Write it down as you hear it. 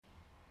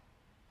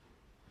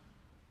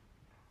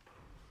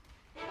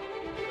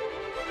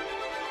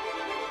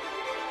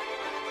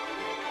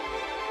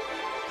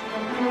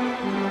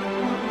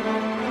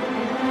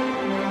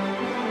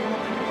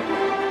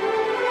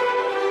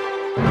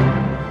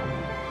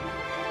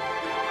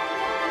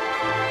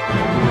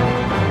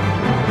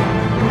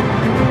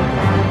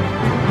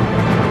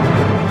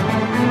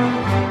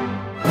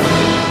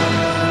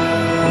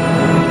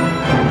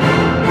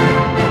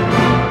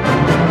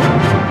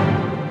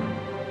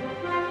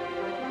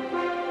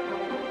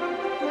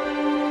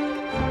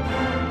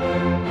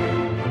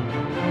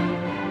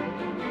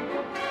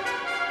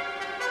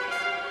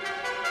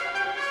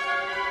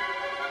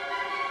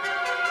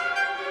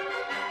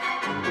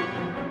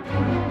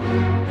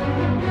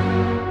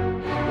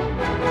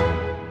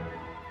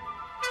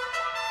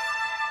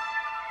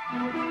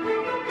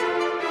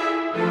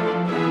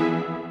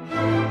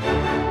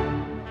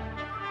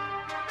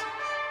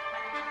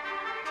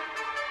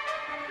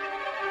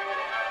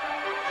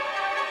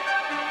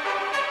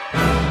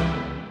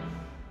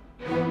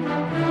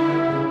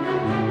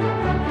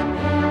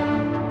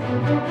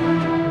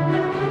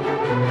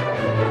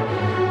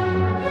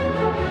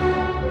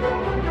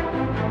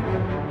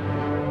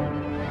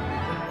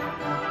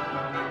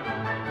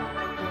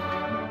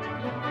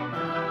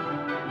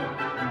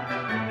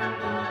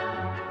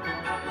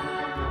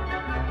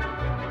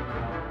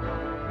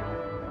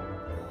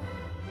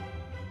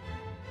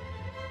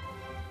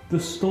The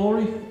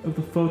story of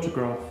the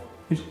photograph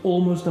is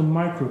almost a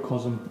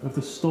microcosm of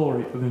the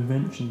story of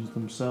inventions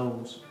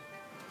themselves.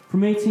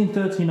 From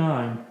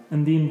 1839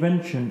 and the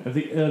invention of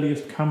the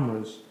earliest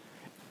cameras,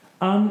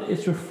 and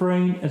its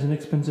refrain as an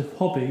expensive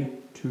hobby,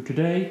 to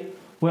today,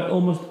 where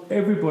almost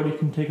everybody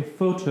can take a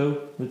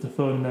photo with the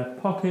phone in their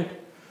pocket,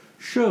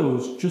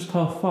 shows just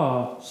how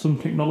far some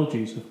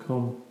technologies have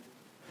come.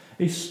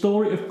 A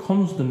story of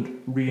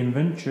constant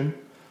reinvention,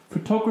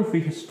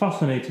 photography has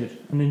fascinated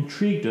and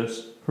intrigued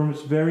us from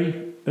its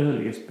very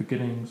earliest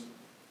beginnings.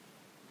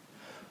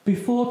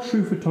 Before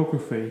true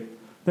photography,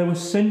 there were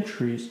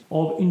centuries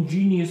of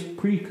ingenious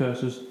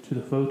precursors to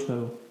the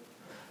photo.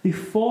 The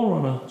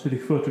forerunner to the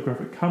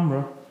photographic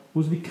camera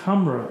was the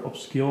camera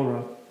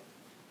obscura.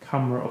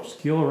 Camera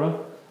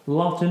obscura,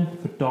 Latin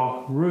for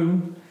dark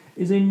room,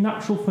 is a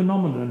natural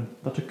phenomenon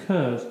that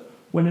occurs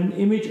when an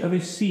image of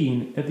a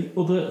scene at the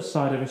other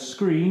side of a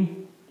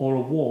screen or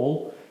a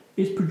wall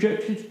is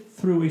projected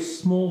through a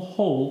small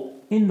hole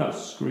in that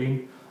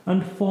screen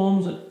and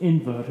forms an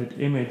inverted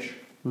image,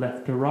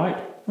 left to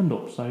right and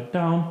upside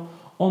down,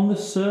 on the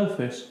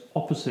surface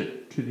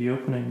opposite to the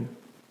opening.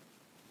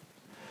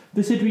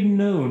 This had been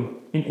known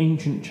in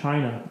ancient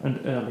China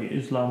and early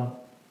Islam.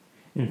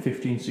 In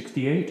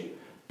 1568,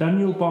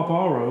 Daniel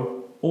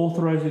Barbaro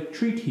authorized a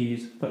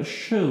treatise that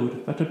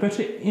showed that a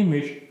better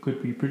image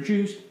could be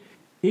produced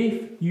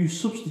if you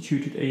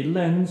substituted a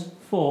lens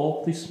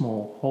for the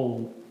small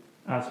hole.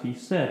 As he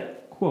said,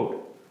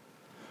 quote,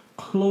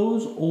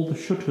 "Close all the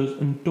shutters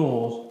and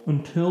doors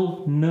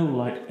until no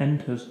light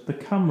enters the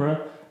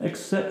camera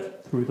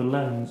except through the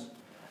lens,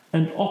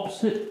 and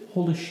opposite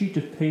hold a sheet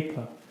of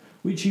paper,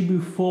 which you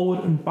move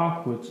forward and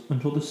backwards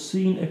until the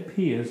scene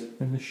appears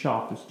in the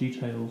sharpest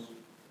details.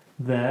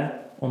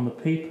 There, on the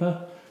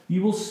paper,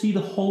 you will see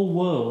the whole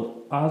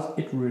world as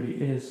it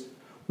really is,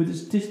 with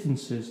its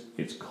distances,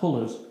 its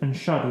colours and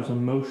shadows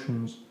and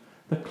motions,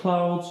 the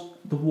clouds,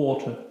 the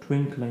water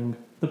twinkling,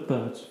 the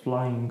birds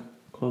flying."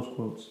 Close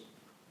quotes.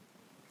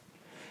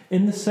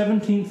 In the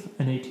 17th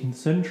and 18th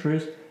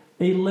centuries,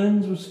 a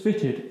lens was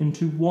fitted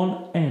into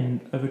one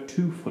end of a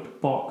 2-foot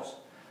box,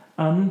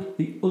 and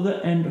the other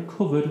end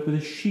covered with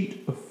a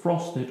sheet of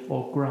frosted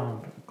or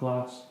ground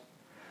glass.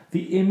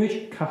 The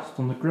image cast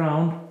on the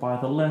ground by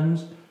the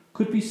lens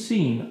could be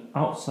seen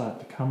outside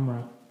the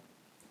camera.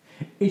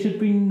 It had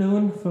been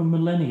known for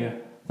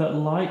millennia that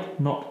light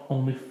not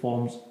only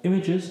forms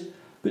images,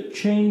 but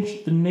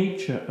changed the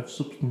nature of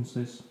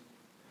substances.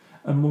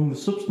 Among the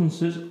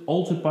substances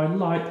altered by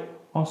light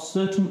are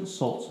certain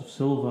salts of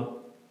silver.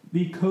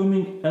 The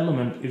combing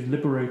element is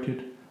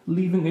liberated,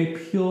 leaving a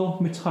pure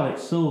metallic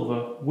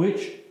silver,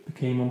 which,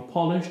 became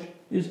unpolished,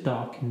 is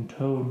dark in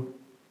tone.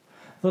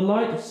 The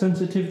light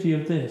sensitivity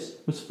of this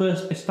was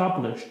first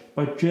established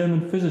by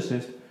German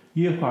physicist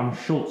Johann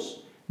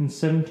Schultz in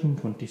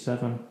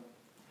 1727.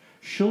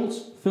 Schultz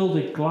filled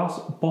a glass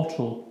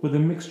bottle with a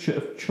mixture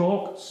of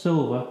chalk,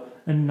 silver,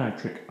 and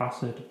nitric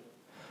acid.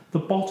 The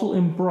bottle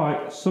in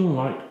bright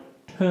sunlight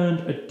turned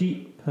a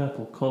deep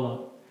purple colour.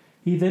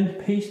 He then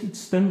pasted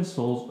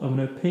stencils of an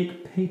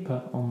opaque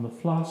paper on the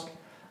flask,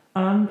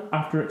 and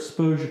after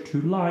exposure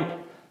to light,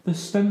 the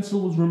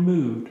stencil was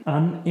removed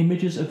and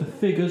images of the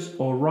figures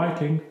or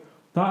writing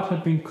that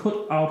had been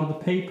cut out of the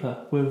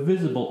paper were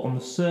visible on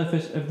the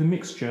surface of the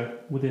mixture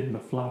within the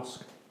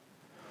flask.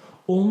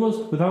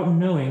 Almost without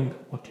knowing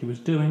what he was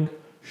doing,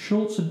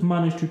 Schultz had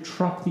managed to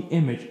trap the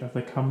image of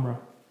the camera.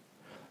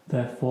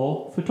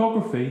 Therefore,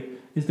 photography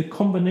is the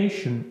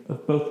combination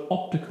of both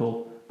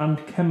optical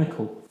and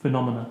chemical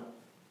phenomena.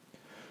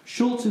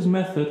 Schultz's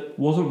method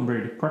wasn't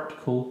really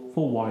practical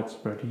for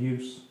widespread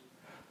use,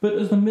 but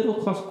as the middle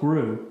class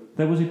grew,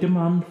 there was a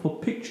demand for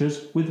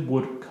pictures with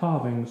wood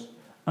carvings,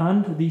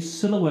 and these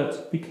silhouettes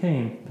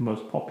became the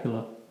most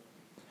popular.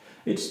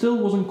 It still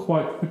wasn't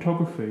quite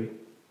photography,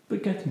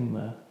 but getting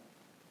there.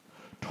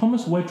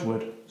 Thomas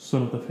Wedgwood,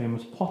 son of the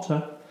famous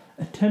potter,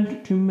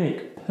 attempted to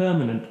make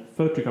permanent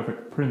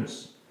photographic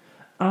prints,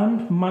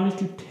 and managed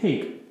to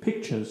take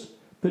pictures,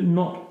 but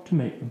not to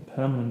make them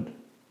permanent.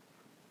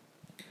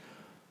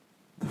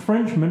 The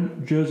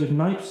Frenchman Joseph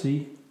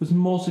Niepce was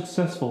more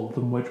successful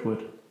than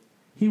Wedgwood.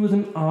 He was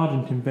an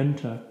ardent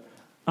inventor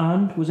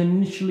and was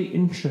initially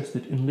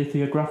interested in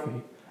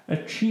lithography, a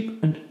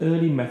cheap and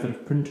early method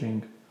of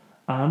printing,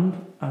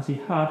 and as he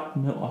had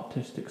no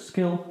artistic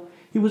skill,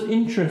 he was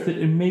interested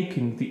in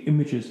making the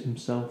images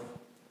himself.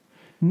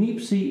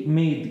 Niepce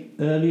made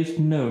the earliest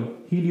known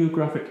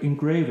heliographic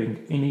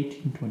engraving in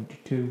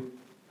 1822,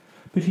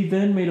 but he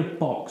then made a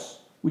box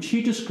which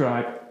he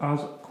described as,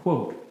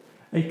 quote,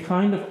 "a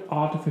kind of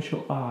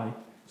artificial eye,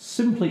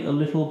 simply a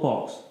little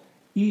box,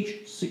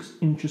 each 6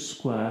 inches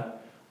square,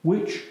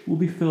 which will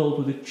be filled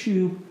with a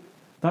tube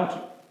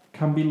that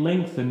can be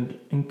lengthened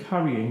and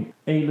carrying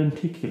a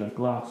lenticular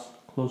glass."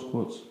 Close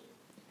quotes.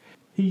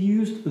 He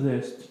used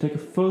this to take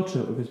a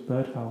photo of his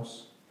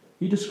birdhouse.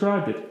 He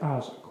described it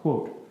as,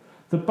 quote,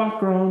 "the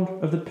background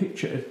of the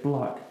picture is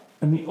black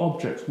and the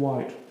objects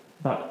white,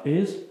 that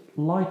is,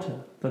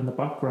 lighter than the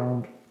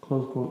background."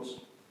 Close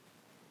quotes.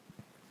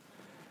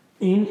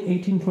 In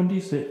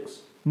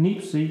 1826,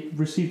 Niepce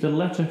received a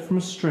letter from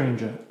a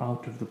stranger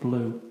out of the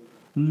blue,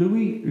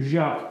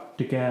 Louis-Jacques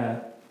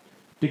Daguerre.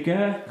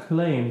 Daguerre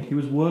claimed he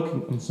was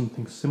working on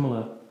something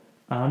similar,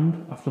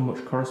 and, after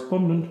much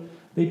correspondence,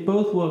 they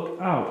both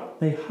worked out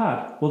they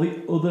had what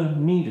the other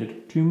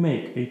needed to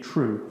make a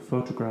true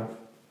photograph.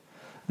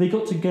 They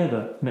got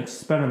together and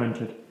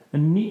experimented,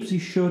 and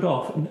Niepce showed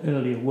off an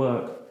earlier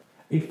work,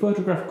 a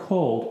photograph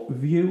called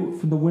View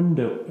from the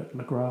Window at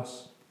La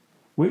Grasse,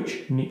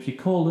 which, Niepce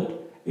called it,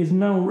 is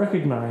now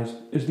recognised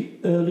as the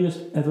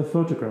earliest ever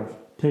photograph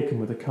taken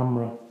with a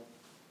camera.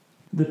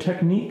 The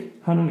technique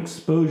had an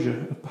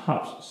exposure of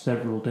perhaps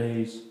several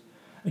days.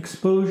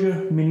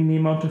 Exposure meaning the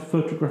amount of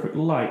photographic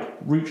light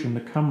reaching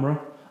the camera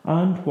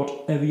and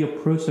whatever you're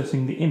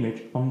processing the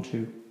image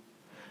onto.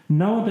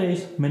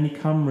 Nowadays, many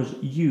cameras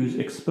use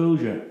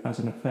exposure as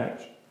an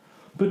effect,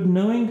 but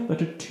knowing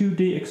that a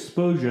 2D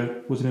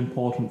exposure was an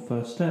important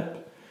first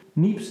step,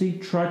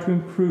 Niepce tried to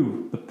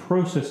improve the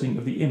processing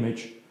of the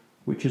image,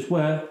 which is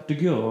where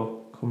Daguerre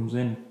comes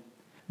in.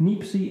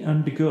 Niepce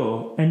and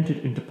Daguerre entered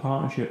into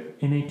partnership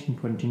in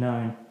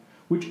 1829,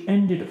 which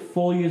ended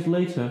 4 years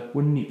later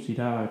when Niepce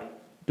died.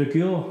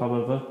 Daguerre,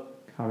 however,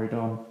 carried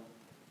on.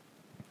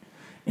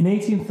 In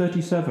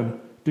 1837,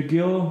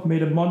 Daguerre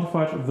made a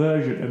modified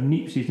version of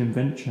Niepce's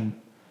invention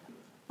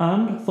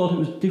and thought it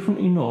was different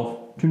enough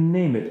to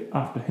name it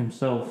after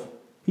himself.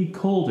 He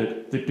called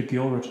it the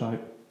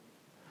daguerreotype.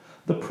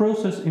 The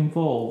process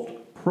involved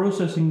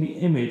processing the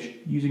image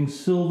using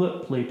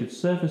silver-plated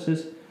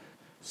surfaces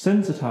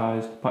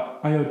sensitized by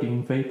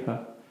iodine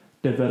vapor,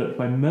 developed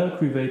by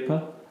mercury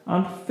vapor,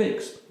 and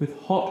fixed with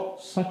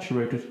hot,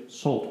 saturated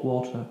salt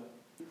water.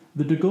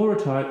 The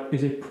daguerreotype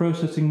is a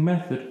processing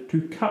method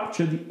to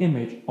capture the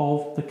image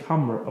of the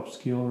camera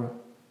obscura.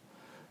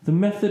 The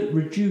method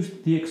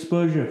reduced the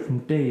exposure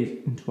from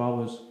days into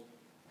hours.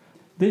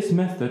 This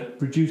method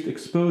reduced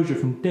exposure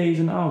from days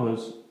and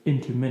hours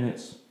into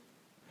minutes.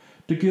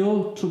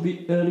 Daguerre took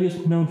the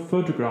earliest known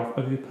photograph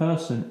of a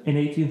person in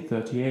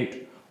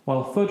 1838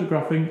 while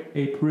photographing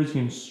a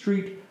Parisian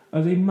street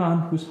as a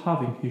man was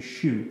having his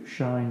shoe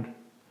shined.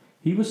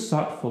 He was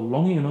sat for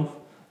long enough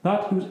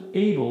that he was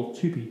able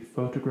to be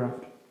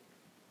photographed.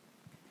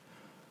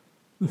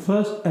 The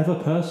first ever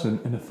person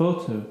in a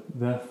photo,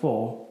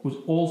 therefore, was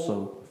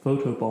also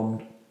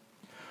photobombed.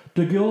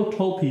 Daguerre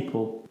told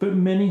people, but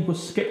many were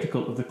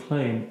sceptical of the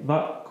claim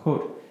that,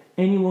 quote,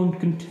 anyone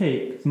can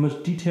take the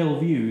most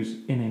detailed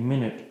views in a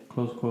minute,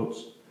 close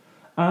quotes,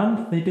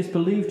 and they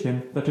disbelieved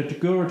him that a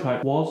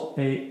daguerreotype was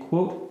a,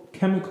 quote,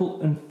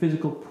 chemical and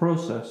physical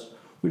process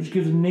which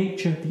gives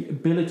nature the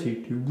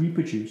ability to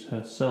reproduce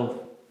herself,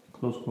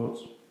 close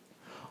quotes.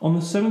 On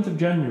the 7th of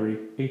January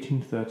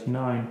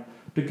 1839,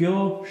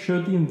 Daguerre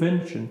showed the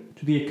invention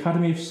to the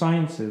Academy of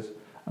Sciences,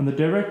 and the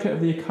director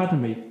of the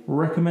Academy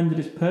recommended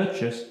its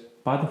purchase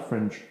by the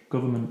French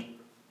government.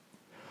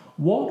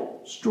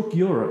 What struck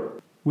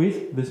Europe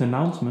with this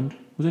announcement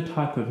was a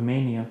type of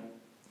mania.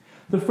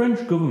 The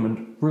French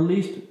government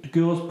released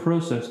Daguerre's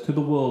process to the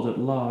world at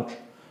large,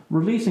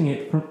 releasing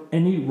it from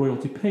any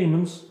royalty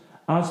payments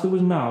as there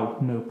was now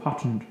no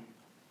patent.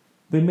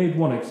 They made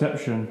one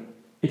exception.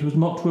 It was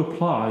not to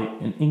apply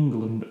in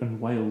England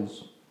and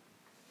Wales.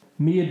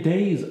 Mere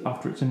days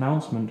after its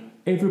announcement,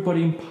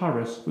 everybody in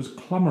Paris was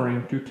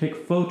clamouring to take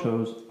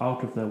photos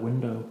out of their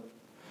window.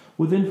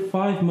 Within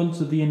 5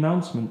 months of the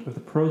announcement of the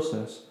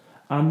process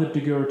and the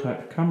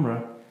daguerreotype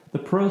camera, the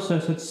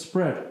process had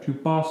spread to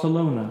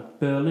Barcelona,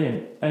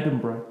 Berlin,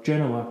 Edinburgh,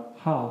 Genoa,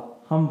 Halle,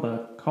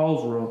 Hamburg,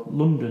 Karlsruhe,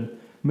 London,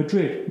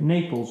 Madrid,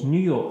 Naples, New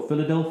York,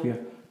 Philadelphia,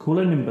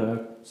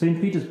 Kuala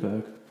St.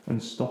 Petersburg,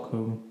 and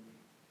Stockholm.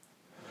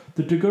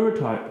 The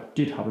daguerreotype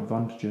did have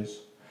advantages.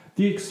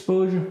 The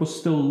exposure was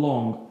still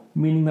long,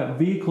 meaning that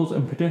vehicles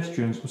and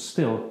pedestrians were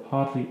still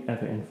hardly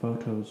ever in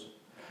photos.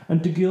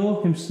 And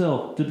Daguerre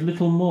himself did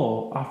little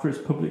more after its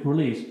public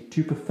release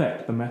to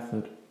perfect the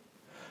method.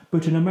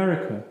 But in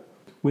America,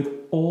 with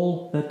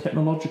all their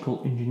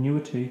technological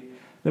ingenuity,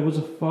 there was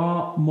a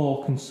far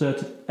more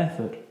concerted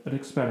effort at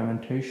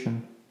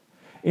experimentation.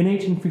 In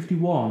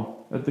 1851,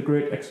 at the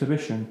Great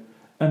Exhibition,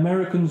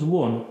 Americans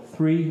won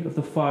 3 of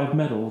the 5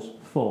 medals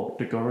for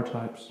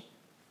daguerreotypes.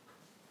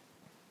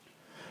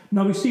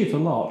 Now we see it a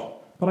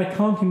lot, but I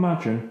can't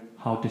imagine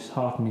how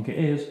disheartening it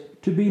is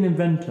to be an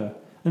inventor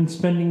and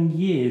spending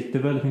years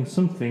developing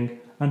something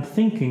and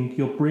thinking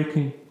you're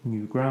breaking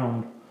new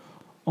ground,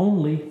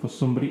 only for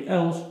somebody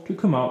else to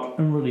come out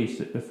and release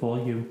it before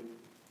you.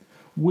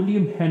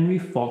 William Henry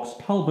Fox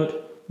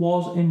Talbot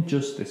was in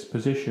just this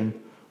position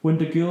when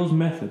Daguerre's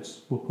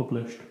methods were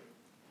published.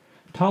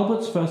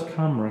 Talbot's first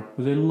camera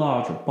was a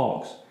large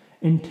box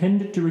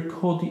intended to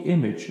record the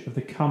image of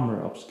the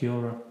camera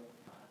obscura.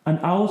 An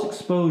hour's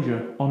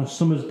exposure on a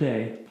summer's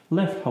day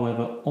left,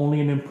 however, only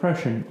an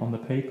impression on the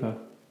paper.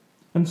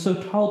 And so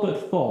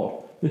Talbot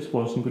thought this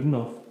wasn't good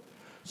enough.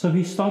 So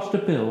he started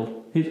to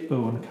build his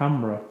own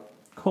camera,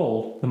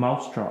 called the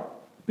Mousetrap,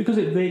 because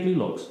it vaguely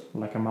looks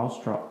like a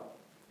mousetrap.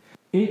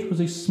 It was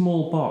a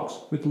small box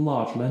with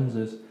large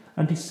lenses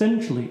and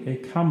essentially a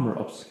camera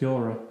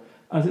obscura,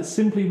 as it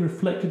simply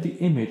reflected the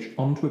image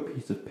onto a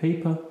piece of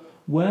paper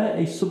where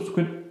a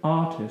subsequent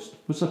artist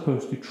was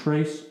supposed to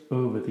trace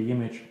over the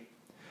image.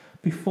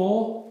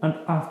 Before and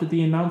after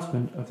the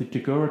announcement of the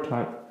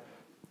daguerreotype,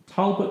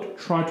 Talbot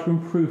tried to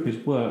improve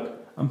his work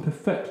and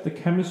perfect the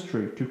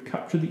chemistry to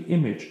capture the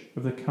image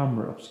of the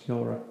camera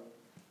obscura.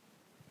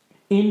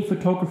 In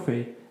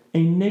photography,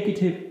 a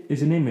negative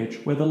is an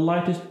image where the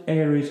lightest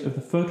areas of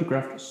the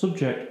photographed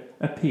subject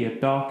appear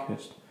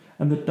darkest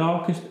and the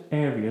darkest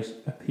areas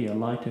appear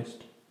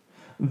lightest.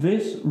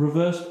 This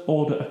reversed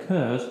order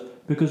occurs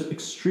because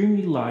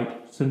extremely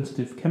light,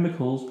 sensitive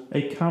chemicals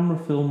a camera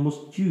film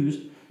must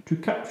use to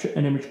capture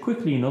an image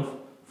quickly enough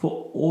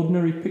for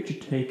ordinary picture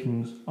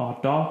takings are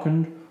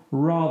darkened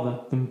rather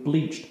than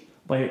bleached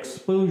by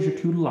exposure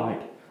to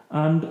light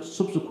and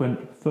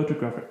subsequent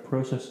photographic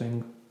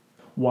processing,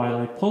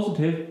 while a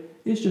positive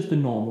is just a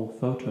normal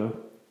photo.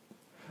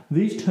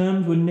 These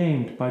terms were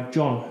named by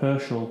John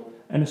Herschel,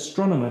 an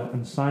astronomer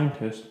and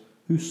scientist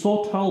who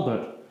saw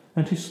Talbot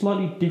and his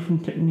slightly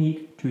different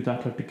technique to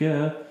that of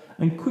Daguerre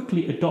and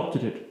quickly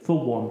adopted it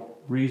for one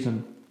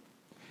reason.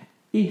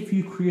 If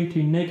you create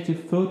a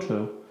negative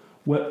photo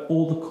where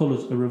all the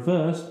colours are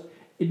reversed,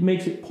 it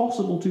makes it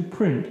possible to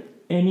print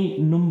any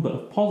number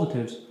of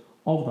positives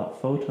of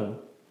that photo.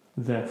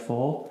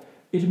 Therefore,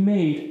 it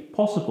made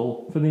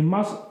possible for the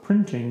mass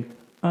printing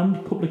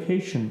and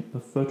publication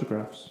of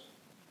photographs.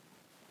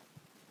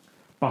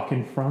 Back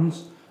in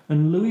France,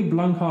 and Louis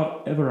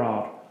Blanchard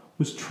Everard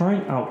was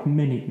trying out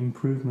many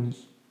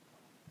improvements.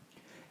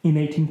 In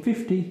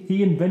 1850,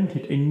 he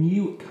invented a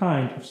new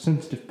kind of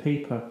sensitive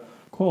paper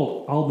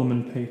called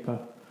albumen paper,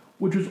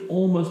 which was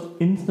almost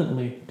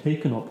instantly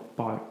taken up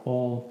by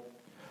all.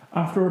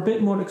 After a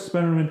bit more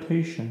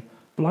experimentation,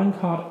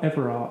 Blanchard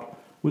Everard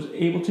was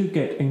able to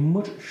get a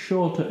much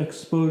shorter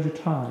exposure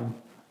time,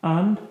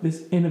 and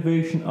this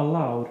innovation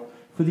allowed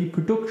for the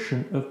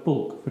production of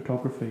bulk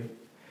photography.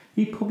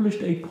 He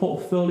published a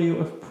portfolio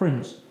of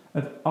prints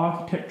of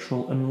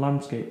architectural and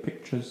landscape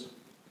pictures.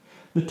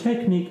 The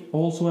technique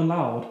also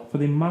allowed for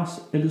the mass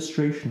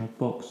illustration of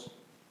books.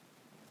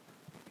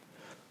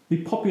 The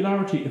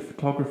popularity of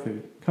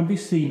photography can be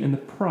seen in the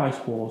price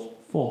wars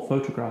for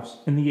photographs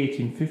in the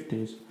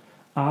 1850s,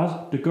 as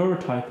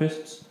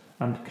daguerreotypists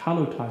and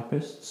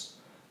calotypists,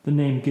 the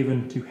name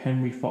given to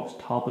Henry Fox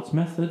Talbot's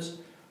methods,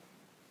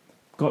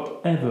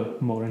 got ever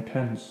more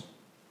intense.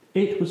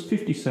 It was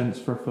 50 cents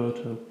for a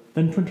photo,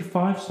 then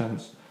 25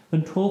 cents,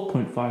 then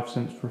 12.5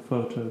 cents for a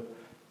photo.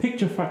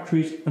 Picture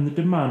factories and the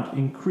demand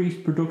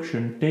increased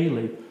production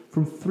daily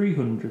from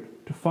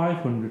 300 to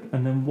 500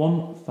 and then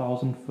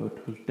 1,000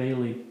 photos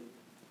daily.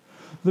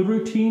 The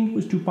routine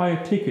was to buy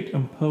a ticket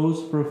and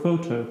pose for a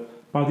photo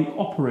by the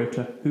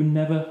operator who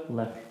never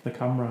left the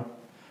camera,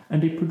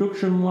 and a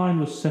production line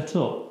was set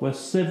up where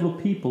several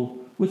people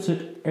would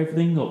set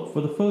everything up for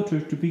the photo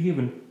to be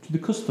given to the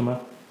customer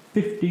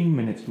 15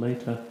 minutes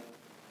later.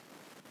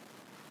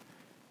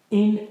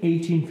 In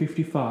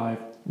 1855,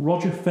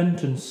 Roger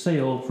Fenton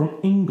sailed from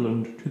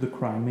England to the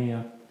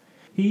Crimea.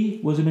 He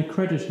was an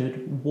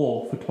accredited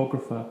war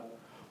photographer,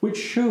 which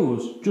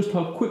shows just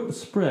how quick the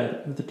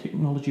spread of the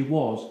technology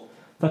was,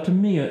 that a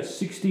mere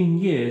 16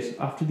 years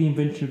after the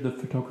invention of the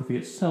photography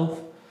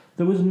itself,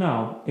 there was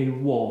now a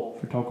war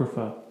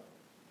photographer.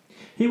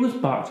 He was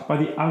backed by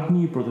the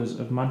Agnew brothers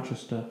of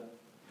Manchester.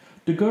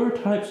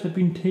 Daguerreotypes had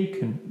been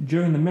taken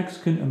during the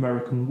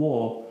Mexican-American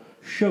War,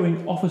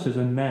 showing officers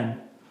and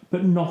men,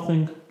 but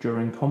nothing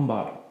during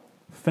combat.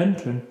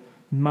 Fenton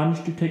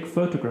managed to take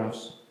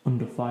photographs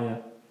under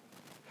fire.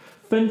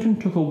 Fenton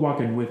took a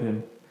wagon with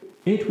him.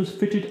 It was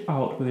fitted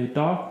out with a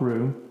dark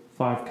room,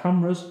 5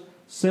 cameras,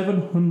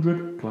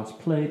 700 glass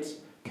plates,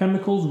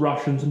 chemicals,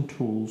 rations and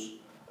tools,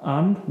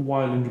 and,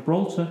 while in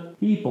Gibraltar,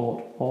 he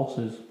bought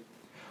horses.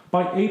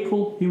 By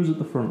April, he was at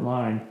the front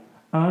line,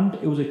 and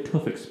it was a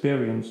tough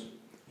experience.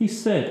 He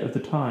said at the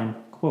time,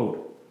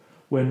 quote,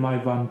 "When my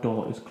van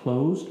door is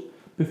closed,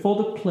 before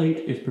the plate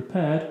is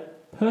prepared,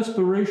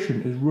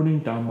 perspiration is running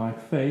down my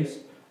face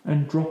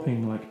and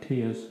dropping like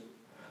tears.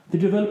 The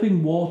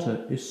developing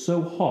water is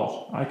so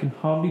hot I can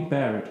hardly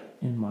bear it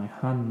in my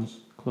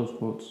hands." Close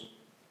quotes.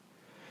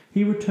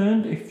 He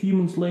returned a few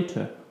months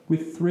later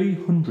with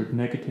 300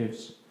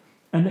 negatives,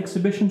 and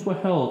exhibitions were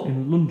held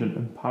in London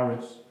and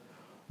Paris,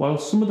 while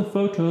some of the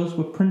photos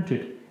were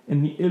printed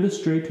in the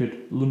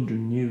Illustrated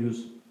London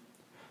News.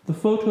 The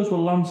photos were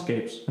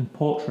landscapes and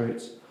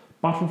portraits,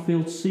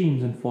 battlefield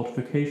scenes and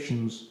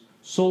fortifications,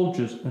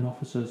 soldiers and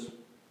officers.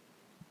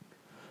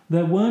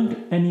 There weren't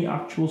any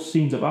actual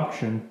scenes of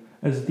action,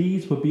 as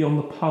these were beyond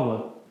the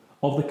power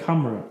of the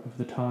camera of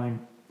the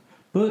time,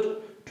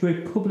 but to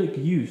a public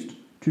used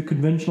to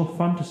conventional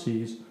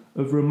fantasies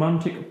of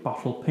romantic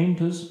battle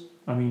painters.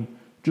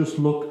 Just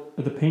look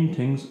at the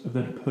paintings of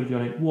the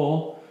Napoleonic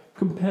War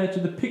compared to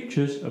the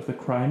pictures of the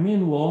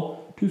Crimean War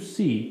to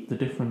see the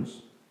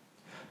difference.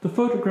 The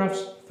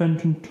photographs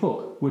Fenton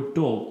took were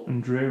dull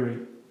and dreary,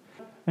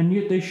 and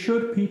yet they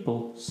showed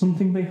people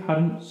something they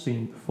hadn't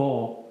seen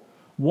before,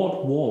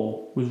 what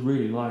war was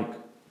really like,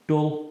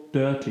 dull,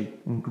 dirty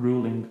and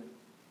grueling.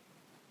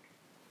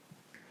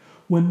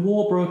 When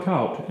war broke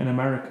out in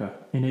America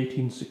in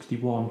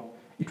 1861,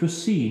 it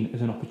was seen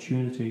as an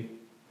opportunity.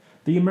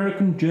 The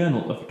American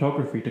Journal of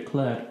Photography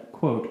declared,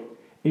 quote,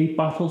 "A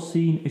battle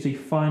scene is a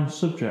fine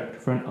subject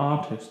for an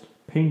artist,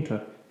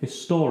 painter,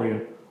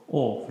 historian,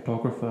 or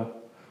photographer.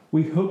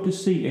 We hope to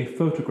see a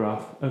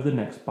photograph of the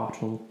next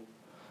battle.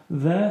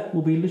 There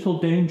will be little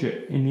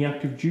danger in the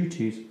active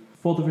duties,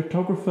 for the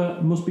photographer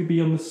must be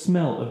beyond the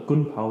smell of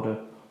gunpowder,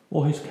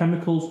 or his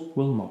chemicals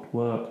will not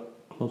work."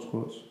 Close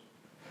quotes.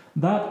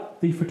 That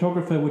the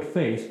photographer would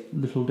face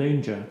little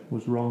danger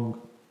was wrong.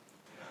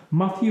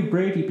 Mathew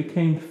Brady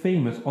became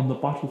famous on the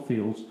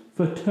battlefields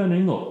for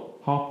turning up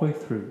halfway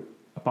through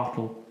a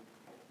battle.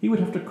 He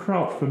would have to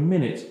crouch for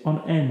minutes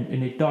on end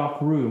in a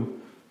dark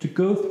room to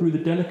go through the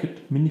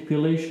delicate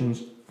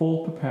manipulations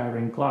for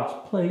preparing glass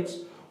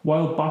plates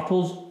while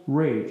battles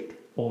raged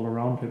all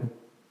around him.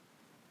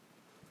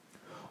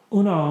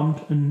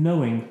 Unarmed and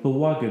knowing the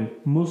wagon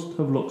must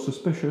have looked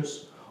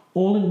suspicious,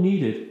 all it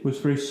needed was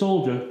for a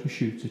soldier to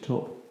shoot it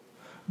up.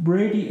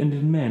 Brady and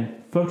his men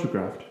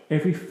photographed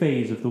every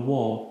phase of the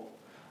war,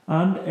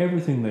 and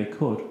everything they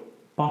could: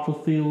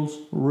 battlefields,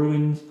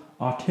 ruins,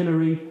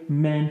 artillery,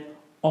 men,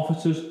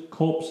 officers,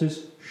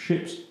 corpses,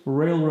 ships,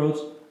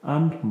 railroads,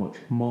 and much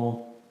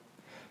more.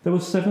 There were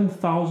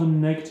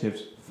 7,000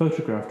 negatives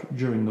photographed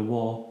during the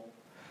war.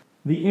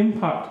 The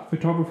impact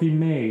photography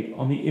made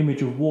on the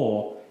image of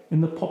war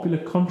in the popular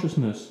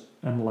consciousness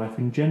and life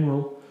in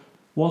general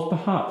was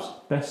perhaps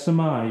best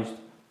surmised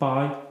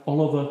by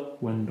Oliver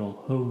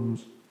Wendell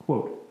Holmes.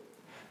 Quote,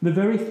 "The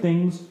very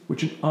things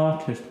which an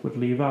artist would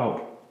leave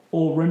out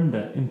or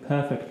render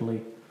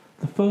imperfectly,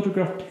 the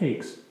photograph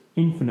takes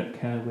infinite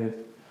care with,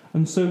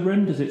 and so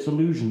renders its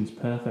illusions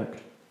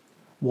perfect.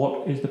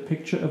 What is the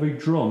picture of a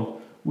drum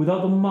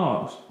without the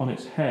marks on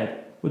its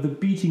head where the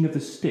beating of the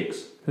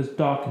sticks has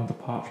darkened the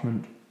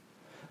parchment?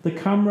 The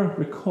camera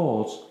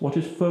records what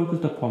is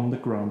focused upon the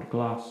ground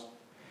glass.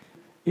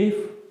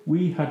 If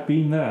we had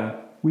been there,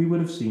 we would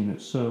have seen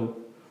it so.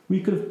 We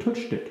could have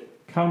touched it,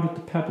 counted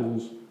the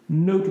pebbles,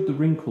 noted the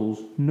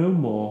wrinkles, no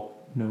more,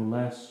 no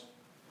less.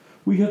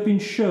 We have been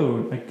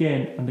shown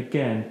again and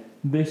again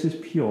this is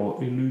pure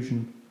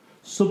illusion.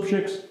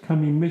 Subjects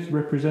can be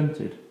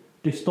misrepresented,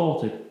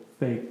 distorted,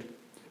 faked.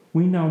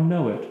 We now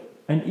know it,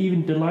 and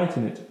even delight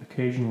in it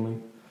occasionally,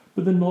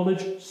 but the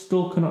knowledge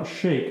still cannot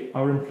shake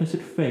our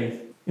implicit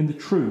faith in the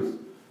truth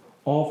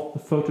of the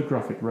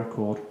photographic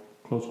record."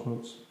 Close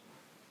quotes.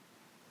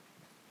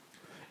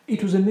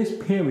 It was in this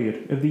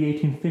period of the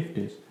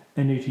 1850s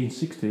and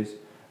 1860s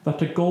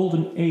that a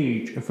golden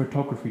age of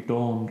photography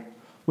dawned,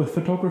 where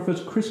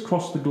photographers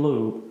crisscrossed the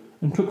globe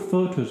and took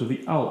photos of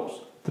the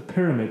Alps, the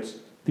pyramids,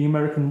 the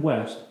American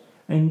West,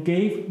 and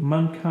gave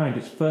mankind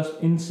its first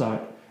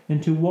insight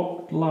into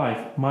what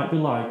life might be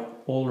like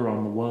all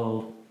around the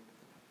world.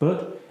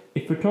 But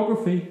if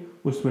photography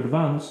was to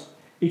advance,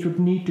 it would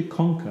need to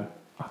conquer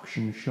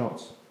action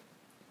shots.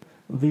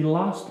 The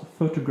last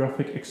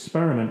photographic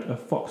experiment of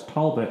Fox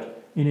Talbot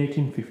in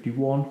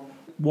 1851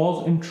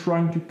 was in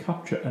trying to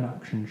capture an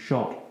action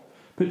shot,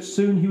 but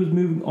soon he was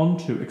moving on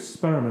to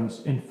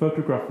experiments in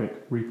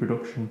photographic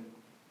reproduction.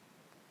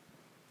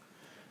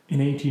 In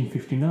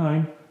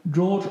 1859,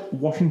 George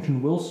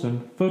Washington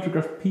Wilson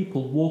photographed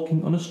people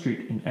walking on a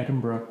street in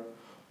Edinburgh,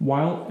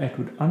 while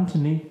Edward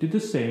Anthony did the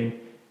same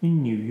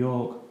in New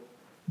York.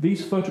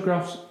 These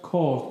photographs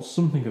caused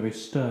something of a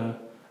stir,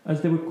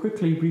 as they were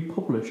quickly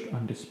republished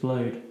and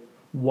displayed,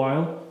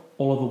 while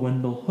Oliver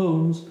Wendell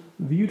Holmes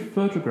viewed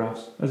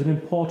photographs as an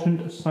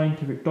important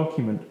scientific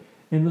document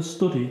in the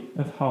study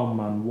of how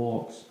man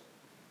walks.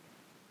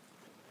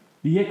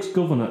 The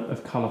ex-governor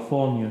of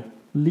California,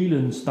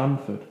 Leland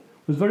Stanford,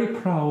 was very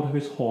proud of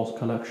his horse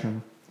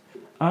collection,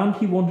 and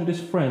he wanted his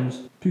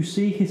friends to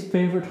see his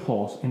favourite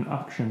horse in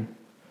action,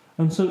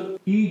 and so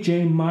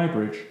E.J.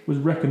 Muybridge was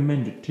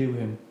recommended to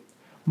him.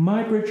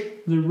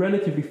 Muybridge was a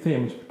relatively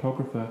famous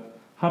photographer.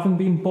 Having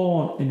been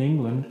born in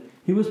England,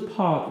 he was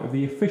part of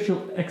the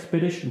official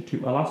expedition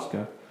to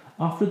Alaska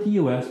after the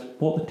US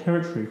bought the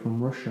territory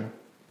from Russia,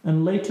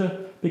 and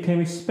later became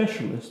a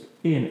specialist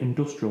in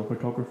industrial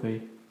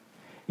photography.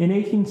 In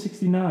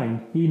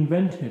 1869, he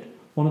invented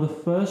one of the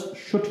first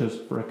shutters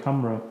for a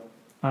camera,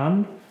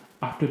 and,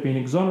 after being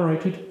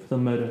exonerated for the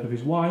murder of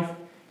his wife,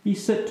 he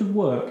set to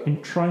work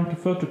in trying to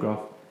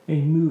photograph a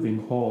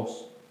moving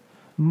horse.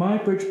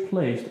 Muybridge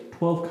placed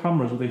 12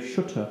 cameras with a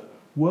shutter,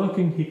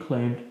 working, he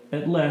claimed,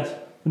 at less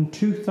than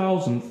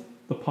 2,000th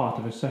the part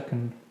of a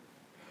second.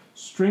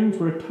 Strings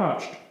were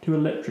attached to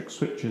electric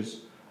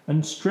switches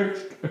and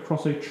stretched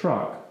across a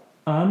track,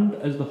 and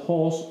as the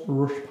horse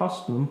rushed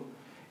past them,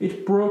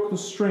 it broke the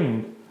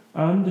string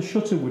and the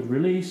shutter would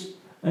release,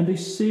 and a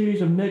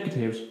series of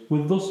negatives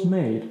were thus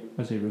made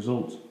as a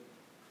result.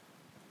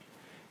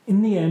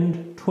 In the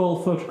end,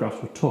 12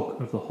 photographs were took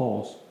of the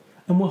horse,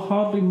 and were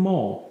hardly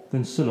more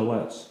than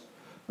silhouettes,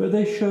 but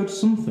they showed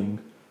something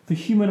the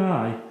human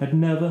eye had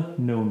never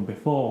known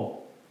before.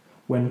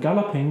 When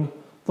galloping,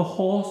 the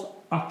horse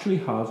actually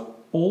has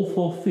all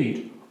 4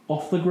 feet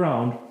off the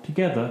ground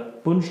together,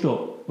 bunched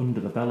up under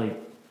the belly.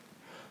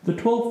 The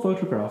 12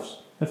 photographs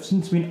have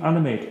since been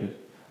animated,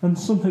 and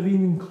some have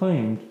even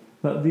claimed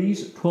that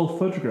these 12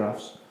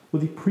 photographs were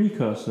the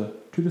precursor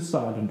to the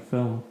silent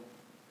film.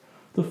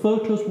 The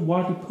photos were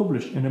widely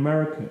published in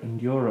America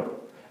and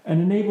Europe,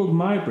 and enabled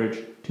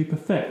Muybridge to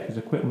perfect his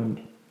equipment.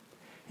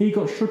 He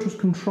got shutters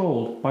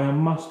controlled by a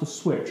master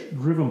switch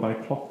driven by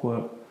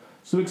clockwork,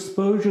 so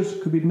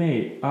exposures could be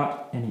made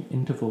at any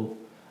interval,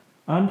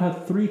 and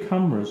had 3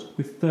 cameras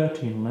with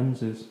 13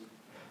 lenses.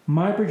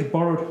 Muybridge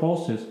borrowed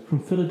horses from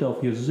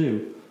Philadelphia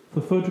Zoo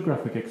for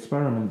photographic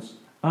experiments,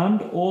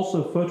 and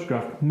also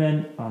photographed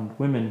men and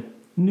women,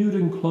 nude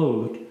and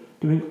clothed,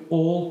 doing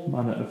all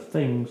manner of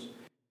things,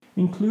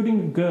 including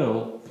a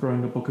girl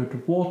throwing a bucket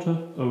of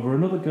water over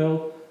another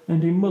girl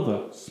and a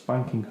mother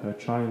spanking her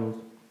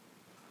child.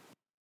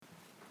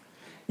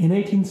 In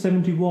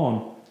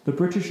 1871, the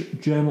British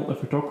Journal of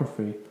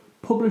Photography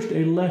published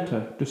a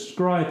letter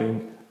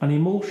describing an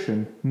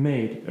emulsion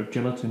made of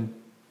gelatin.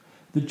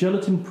 The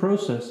gelatin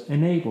process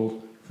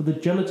enabled for the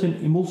gelatin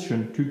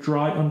emulsion to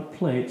dry on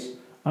plates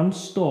and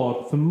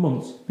stored for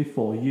months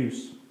before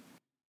use.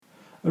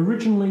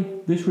 Originally,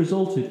 this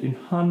resulted in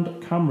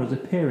hand cameras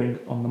appearing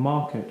on the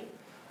market,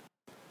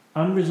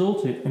 and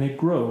resulted in a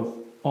growth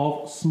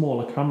of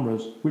smaller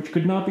cameras, which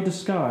could now be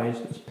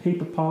disguised as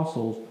paper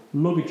parcels,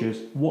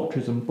 luggages,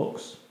 watches and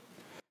books.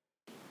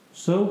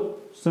 So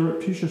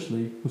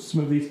surreptitiously were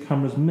some of these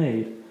cameras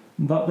made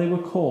that they were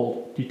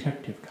called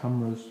detective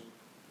cameras.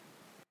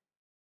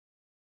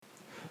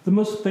 The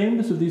most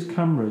famous of these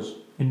cameras,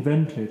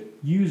 invented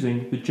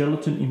using the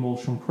gelatin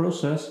emulsion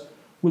process,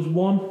 was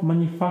one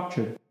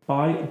manufactured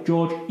by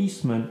George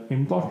Eastman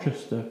in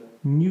Rochester,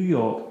 New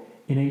York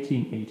in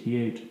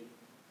 1888.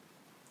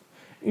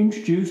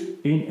 Introduced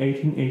in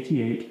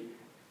 1888,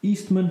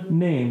 Eastman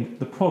named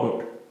the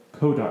product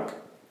Kodak,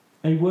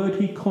 a word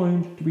he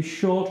coined to be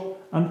short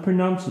and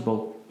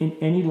pronounceable in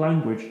any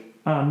language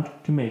and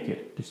to make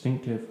it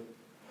distinctive.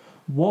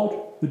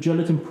 What the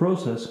gelatin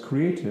process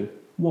created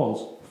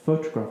was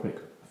photographic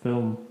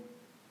film.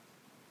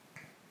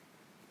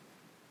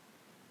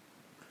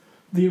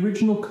 The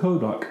original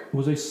Kodak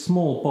was a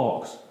small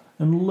box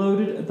and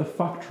loaded at the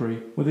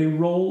factory with a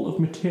roll of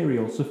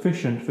material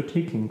sufficient for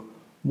taking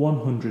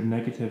 100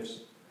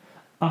 negatives.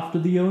 After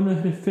the owner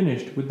had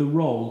finished with the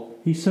roll,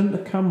 he sent the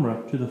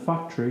camera to the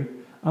factory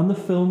and the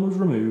film was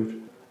removed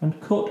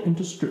and cut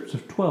into strips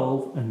of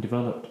 12 and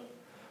developed.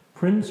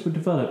 Prints were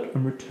developed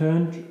and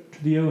returned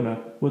to the owner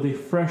with a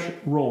fresh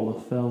roll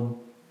of film.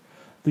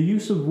 The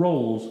use of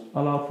rolls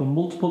allowed for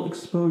multiple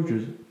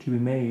exposures to be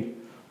made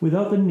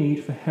without the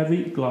need for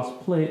heavy glass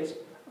plates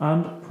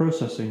and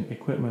processing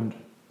equipment.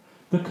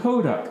 The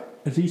Kodak,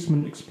 as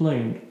Eastman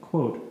explained,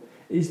 quote,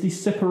 is the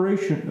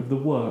separation of the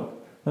work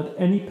that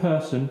any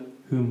person,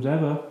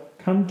 whomsoever,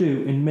 can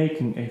do in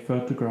making a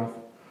photograph.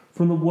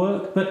 From the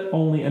work that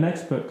only an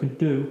expert can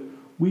do,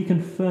 we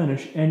can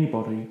furnish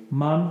anybody,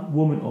 man,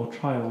 woman or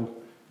child,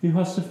 who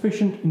has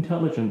sufficient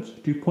intelligence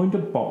to point a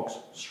box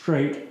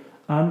straight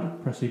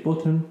and press a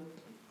button,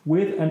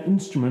 with an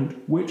instrument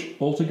which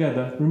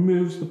altogether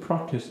removes the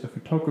practice of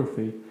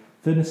photography,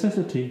 the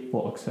necessity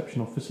for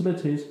exceptional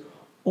facilities,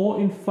 or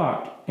in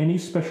fact any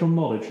special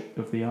knowledge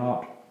of the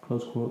art.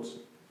 Close quotes.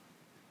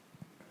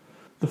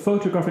 The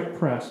photographic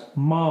press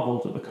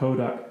marvelled at the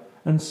Kodak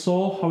and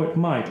saw how it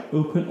might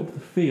open up the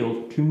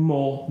field to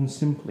more than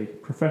simply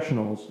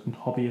professionals and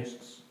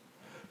hobbyists.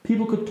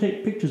 People could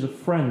take pictures of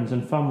friends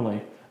and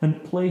family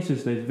and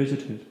places they'd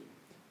visited.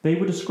 They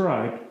were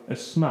described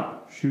as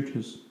snap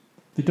shooters.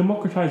 The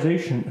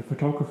democratization of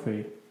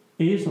photography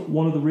is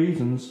one of the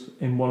reasons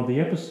in one of the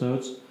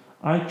episodes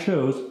I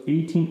chose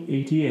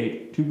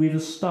 1888 to be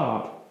the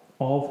start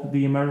of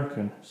the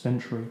American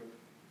century.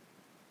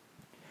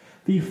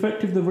 The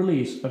effect of the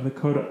release of the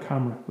Kodak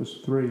camera was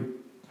 3.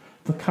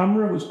 The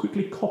camera was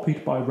quickly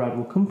copied by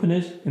rival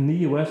companies in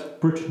the US,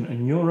 Britain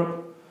and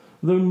Europe,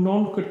 though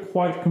none could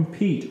quite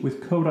compete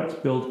with Kodak's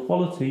build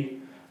quality,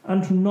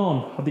 and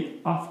none had the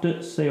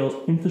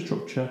after-sales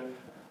infrastructure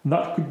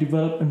that could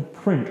develop and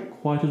print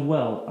quite as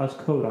well as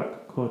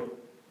Kodak could.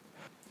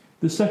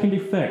 The second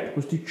effect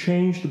was to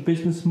change the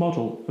business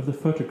model of the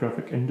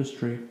photographic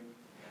industry.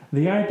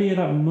 The idea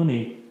that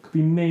money could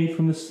be made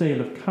from the sale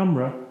of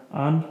camera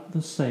and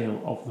the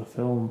sale of the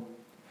film.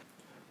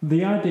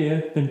 The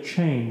idea then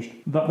changed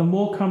that the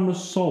more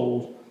cameras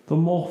sold, the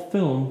more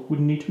film would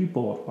need to be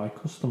bought by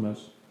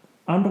customers.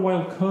 And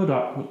while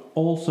Kodak was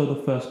also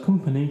the first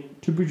company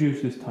to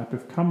produce this type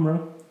of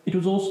camera, it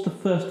was also the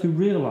first to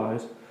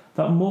realise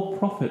that more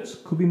profits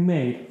could be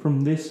made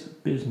from this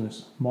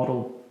business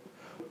model,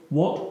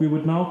 what we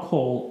would now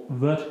call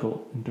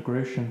vertical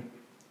integration.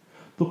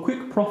 The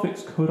quick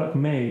profits Kodak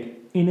made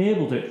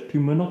enabled it to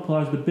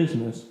monopolise the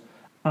business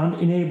and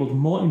enabled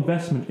more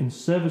investment in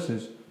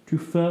services to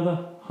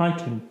further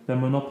heighten their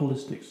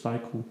monopolistic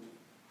cycle.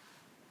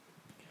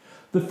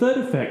 The third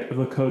effect of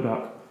the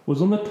Kodak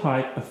was on the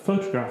type of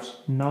photographs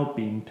now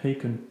being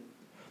taken.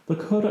 The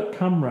Kodak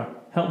camera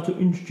helped to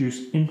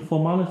introduce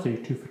informality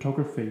to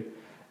photography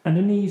and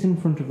an ease in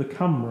front of the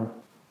camera,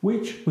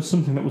 which was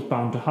something that was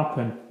bound to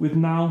happen, with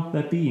now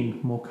there being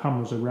more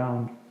cameras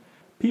around.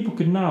 People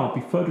could now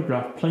be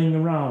photographed playing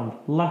around,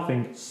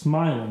 laughing,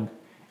 smiling.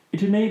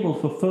 It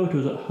enabled for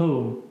photos at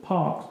home,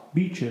 parks,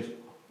 beaches,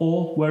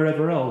 or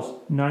wherever else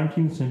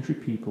 19th century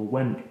people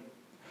went.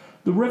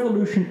 The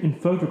revolution in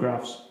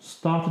photographs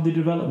started the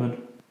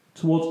development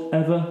towards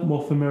ever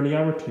more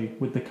familiarity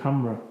with the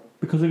camera,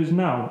 because of its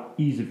now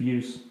ease of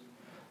use.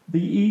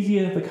 The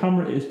easier the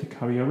camera is to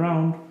carry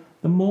around,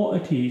 the more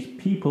at ease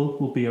people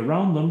will be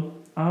around them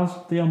as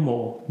they are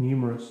more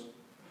numerous.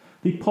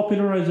 The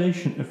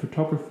popularization of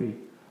photography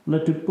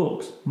led to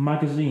books,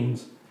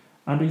 magazines,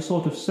 and a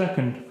sort of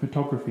second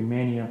photography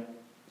mania.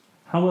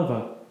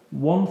 However,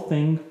 one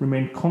thing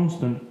remained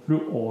constant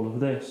through all of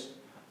this,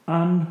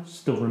 and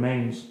still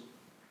remains.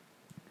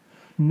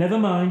 Never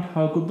mind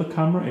how good the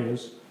camera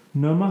is,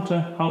 no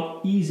matter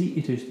how easy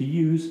it is to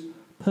use,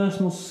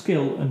 personal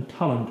skill and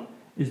talent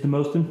is the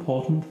most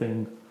important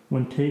thing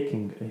when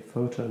taking a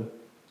photo.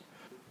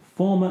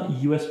 Former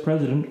US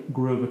President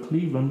Grover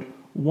Cleveland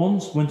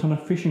once went on a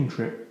fishing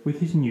trip with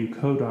his new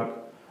Kodak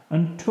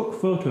and took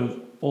photos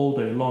all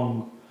day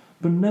long,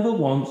 but never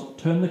once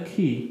turned the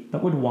key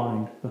that would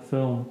wind the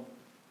film.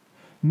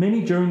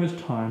 Many during this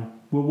time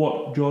were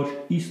what George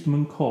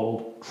Eastman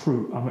called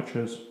true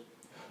amateurs.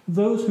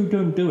 Those who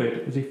don't do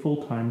it as a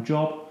full-time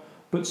job,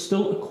 but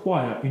still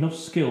acquire enough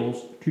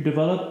skills to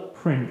develop,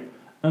 print,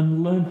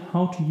 and learn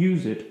how to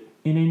use it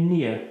in a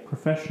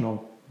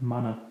near-professional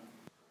manner.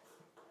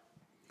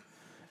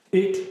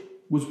 It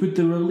was with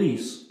the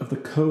release of the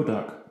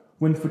Kodak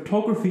when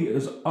photography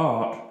as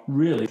art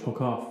really took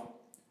off.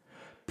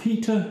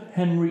 Peter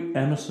Henry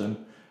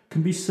Emerson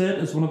can be said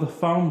as one of the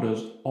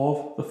founders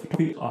of the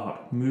photography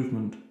art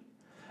movement.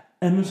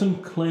 Emerson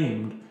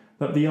claimed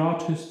that the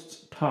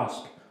artist's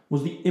task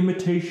was the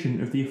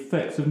imitation of the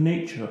effects of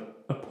nature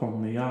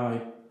upon the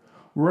eye,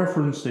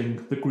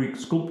 referencing the Greek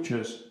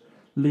sculptures,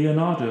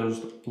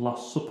 Leonardo's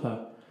Last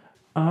Supper,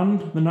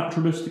 and the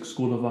naturalistic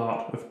school of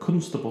art of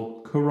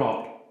Constable,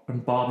 Corot,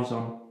 and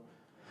Barbizon.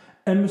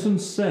 Emerson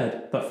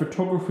said that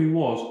photography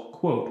was,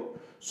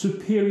 quote,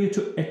 superior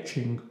to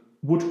etching,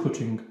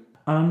 woodcutting,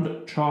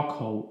 and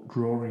charcoal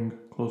drawing,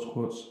 close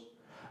quotes,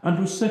 and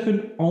was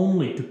second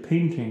only to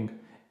painting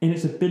in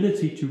its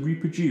ability to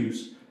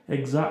reproduce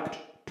exact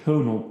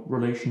tonal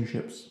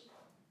relationships.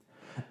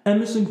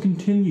 Emerson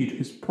continued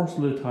his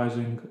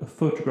proselytizing of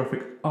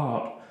photographic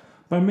art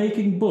by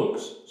making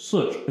books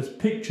such as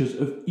Pictures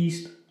of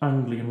East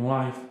Anglian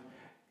Life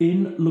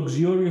in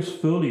luxurious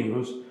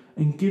folios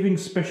and giving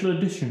special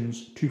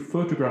editions to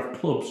photograph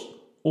clubs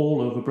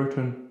all over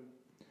Britain.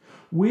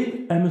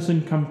 With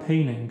Emerson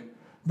campaigning,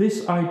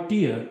 this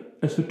idea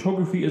as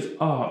photography as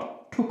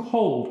art took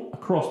hold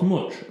across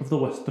much of the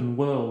Western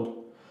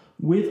world,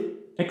 with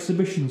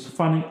exhibitions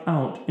fanning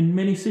out in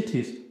many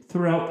cities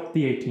throughout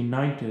the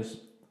 1890s.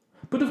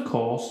 But of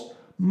course,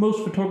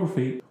 most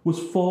photography was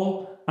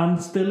for,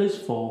 and still is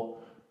for,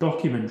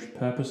 documentary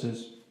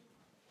purposes.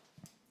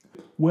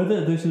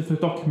 Whether this is for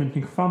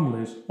documenting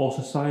families or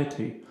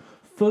society,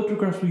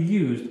 photographs were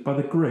used by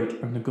the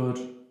great and the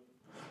good.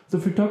 The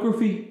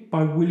photography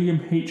by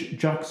William H.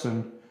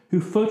 Jackson,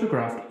 who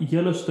photographed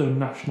Yellowstone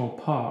National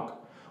Park,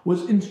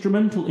 was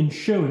instrumental in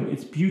showing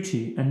its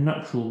beauty and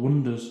natural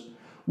wonders,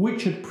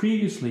 which had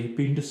previously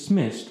been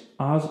dismissed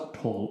as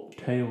tall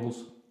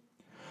tales.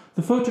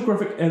 The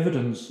photographic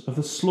evidence of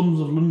the slums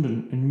of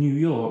London and New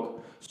York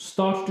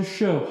started to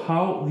show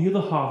how the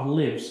other half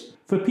lives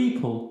for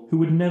people who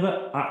would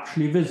never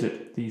actually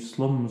visit these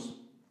slums.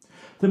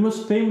 The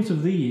most famous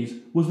of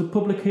these was the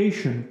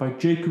publication by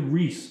Jacob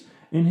Riis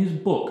in his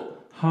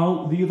book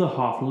How the Other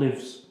Half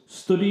Lives,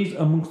 Studies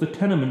Amongst the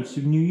Tenements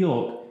of New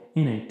York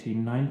in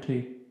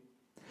 1890.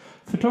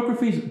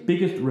 Photography's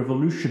biggest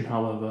revolution,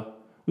 however,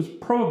 was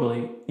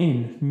probably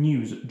in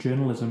news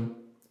journalism.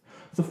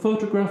 The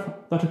photograph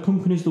that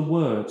accompanies the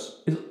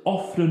words is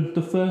often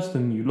the first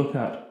thing you look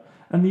at,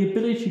 and the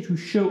ability to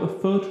show a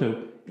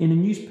photo in a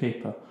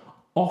newspaper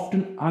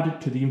often added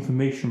to the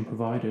information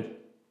provided.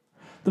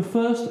 The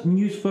first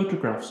news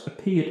photographs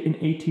appeared in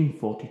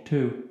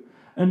 1842,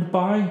 and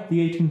by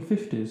the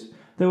 1850s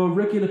there were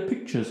regular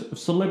pictures of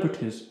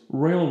celebrities,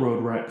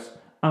 railroad wrecks,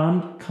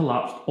 and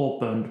collapsed or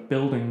burned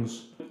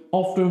buildings,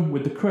 often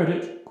with the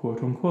credit,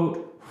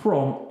 quote-unquote,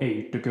 from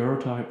a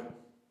daguerreotype.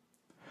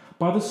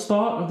 By the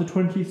start of the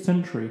 20th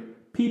century,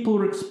 people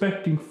were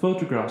expecting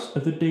photographs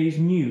of the day's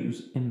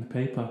news in the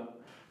paper.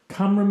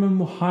 Cameramen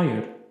were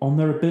hired on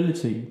their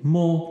ability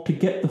more to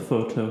get the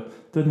photo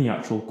than the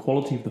actual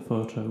quality of the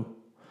photo.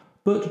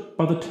 But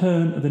by the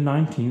turn of the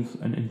 19th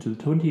and into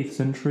the 20th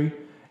century,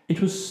 it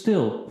was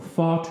still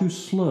far too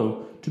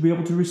slow to be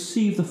able to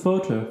receive the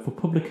photo for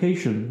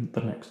publication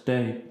the next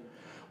day,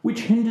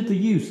 which hindered the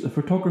use of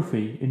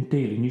photography in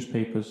daily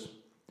newspapers.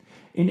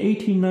 In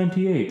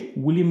 1898,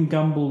 William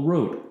Gamble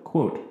wrote,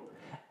 quote,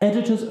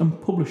 "Editors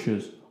and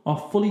publishers are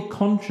fully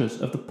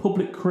conscious of the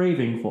public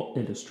craving for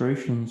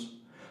illustrations,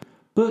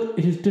 but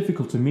it is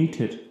difficult to meet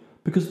it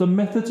because the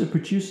methods of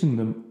producing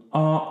them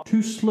are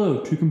too slow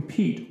to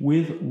compete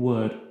with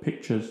word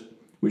pictures,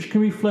 which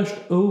can be fleshed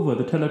over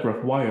the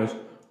telegraph wires,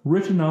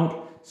 written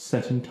out,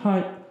 set in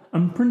type,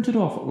 and printed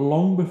off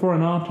long before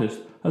an artist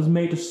has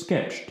made a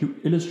sketch to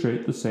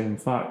illustrate the same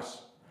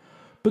facts.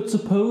 But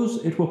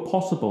suppose it were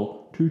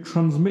possible to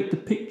transmit the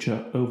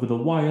picture over the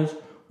wires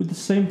with the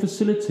same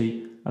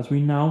facility as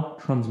we now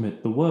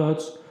transmit the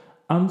words,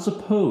 and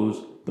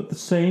suppose that the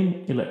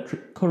same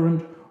electric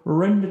current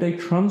rendered a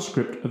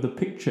transcript of the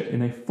picture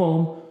in a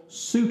form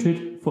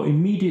suited for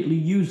immediately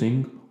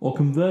using or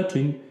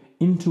converting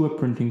into a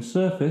printing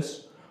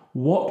surface,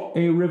 what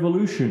a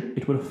revolution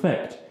it would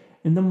effect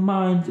in the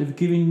minds of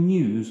giving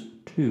news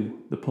to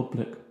the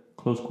public."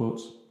 Close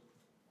quotes.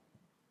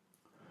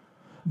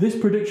 This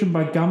prediction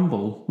by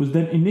Gamble was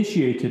then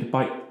initiated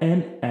by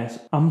N.S.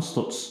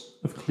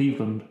 Amstutz of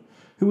Cleveland,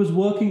 who was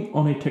working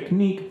on a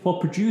technique for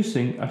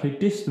producing at a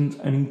distance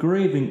an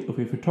engraving of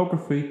a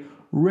photography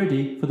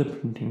ready for the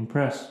printing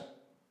press.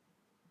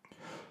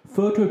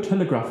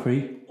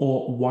 Phototelegraphy,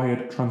 or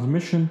wired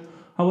transmission,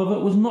 however,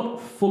 was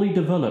not fully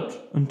developed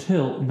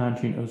until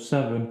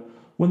 1907,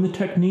 when the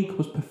technique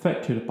was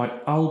perfected by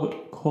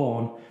Albert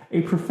Korn,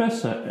 a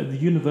professor at the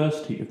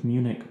University of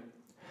Munich.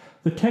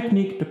 The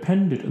technique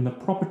depended on the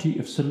property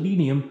of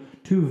selenium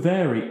to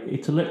vary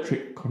its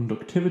electric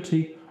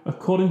conductivity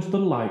according to the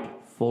light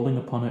falling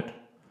upon it.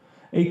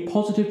 A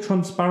positive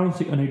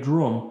transparency on a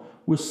drum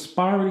was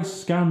spirally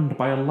scanned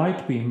by a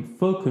light beam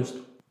focused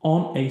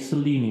on a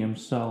selenium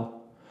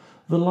cell.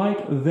 The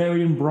light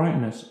varied in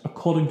brightness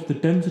according to the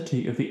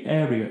density of the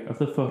area of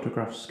the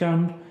photograph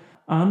scanned,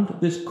 and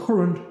this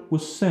current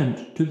was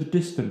sent to the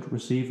distant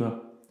receiver.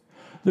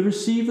 The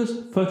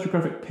receiver's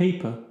photographic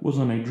paper was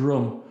on a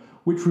drum,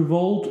 which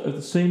revolved at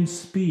the same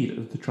speed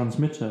as the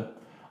transmitter,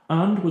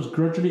 and was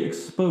gradually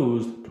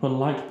exposed to a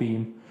light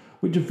beam,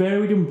 which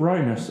varied in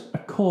brightness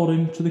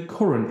according to the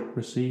current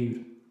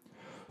received.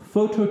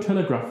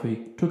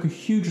 Phototelegraphy took a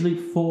huge leap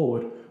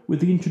forward with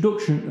the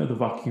introduction of the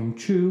vacuum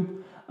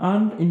tube,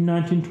 and in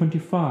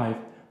 1925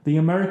 the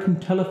American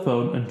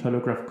Telephone and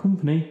Telegraph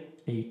Company,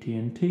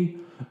 AT&T,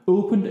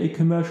 opened a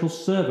commercial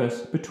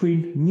service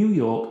between New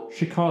York,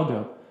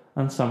 Chicago,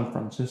 and San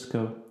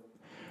Francisco.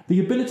 The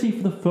ability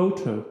for the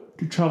photo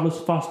to travel as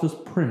fast as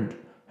print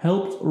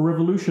helped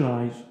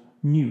revolutionize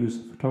news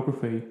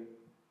photography.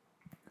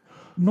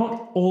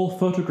 Not all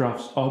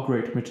photographs are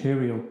great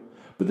material,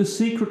 but the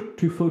secret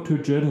to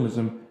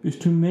photojournalism is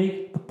to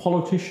make the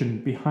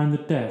politician behind the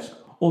desk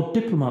or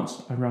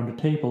diplomats around a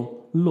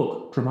table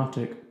look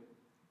dramatic.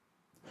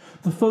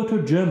 The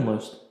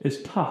photojournalist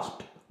is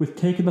tasked with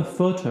taking the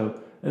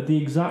photo at the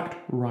exact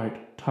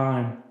right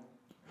time.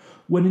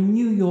 When a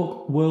New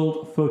York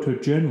World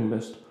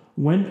photojournalist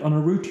went on a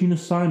routine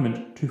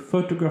assignment to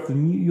photograph the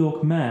New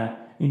York mayor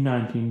in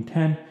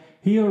 1910,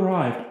 he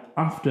arrived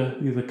after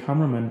the other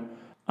cameraman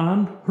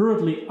and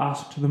hurriedly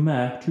asked the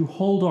mayor to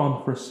hold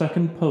on for a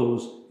second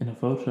pose in a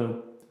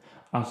photo.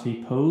 As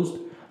he posed,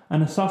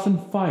 an assassin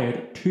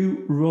fired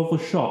 2 revolver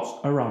shots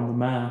around the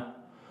mayor.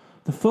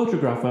 The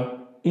photographer,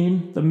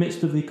 in the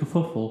midst of the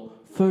kerfuffle,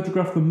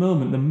 photographed the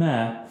moment the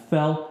mayor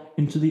fell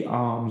into the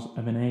arms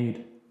of an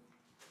aide.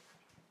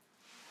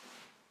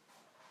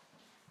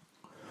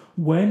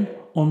 When,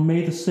 on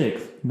May the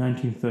 6th,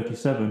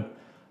 1937,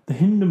 the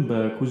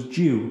Hindenburg was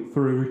due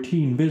for a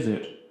routine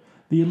visit,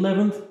 the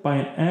 11th by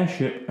an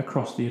airship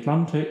across the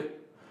Atlantic,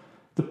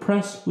 the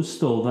press was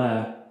still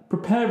there,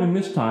 preparing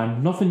this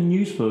time not for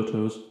news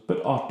photos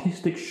but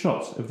artistic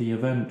shots of the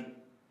event.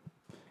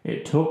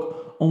 It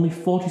took only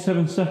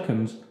 47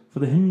 seconds for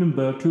the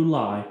Hindenburg to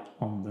lie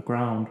on the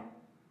ground.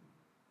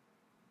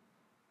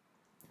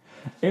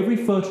 Every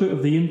photo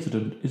of the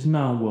incident is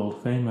now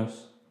world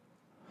famous.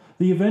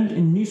 The event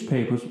in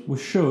newspapers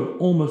was shown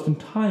almost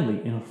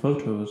entirely in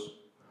photos.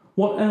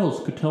 What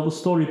else could tell the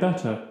story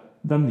better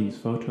than these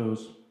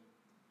photos?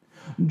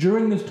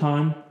 During this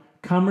time,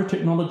 camera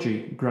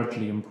technology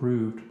gradually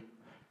improved.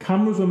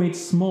 Cameras were made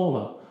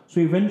smaller, so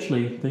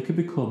eventually they could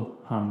become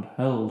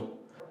handheld.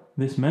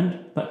 This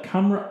meant that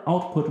camera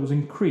output was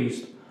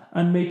increased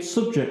and made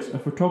subjects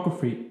of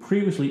photography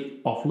previously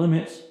off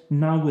limits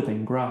now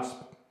within grasp.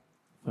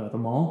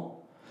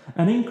 Furthermore,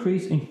 an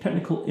increase in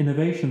technical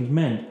innovations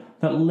meant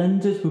that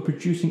lenses were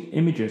producing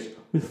images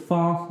with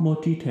far more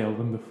detail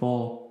than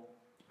before,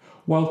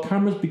 while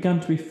cameras began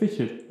to be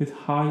fitted with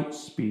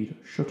high-speed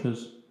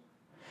shutters.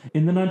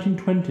 In the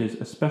 1920s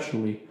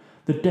especially,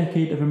 the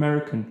decade of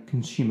American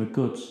consumer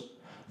goods,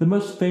 the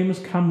most famous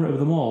camera of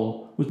them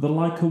all was the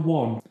Leica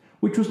 1,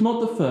 which was not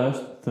the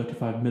first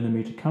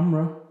 35mm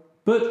camera,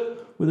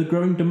 but with a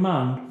growing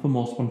demand for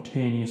more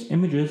spontaneous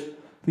images,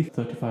 the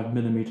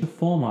 35mm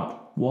format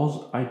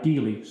was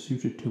ideally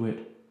suited to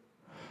it.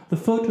 The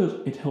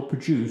photos it helped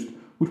produce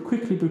would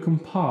quickly become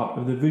part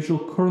of the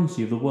visual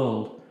currency of the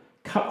world,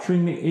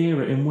 capturing the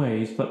era in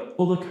ways that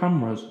other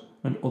cameras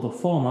and other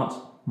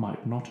formats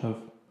might not have.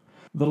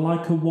 The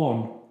Leica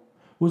 1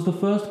 was the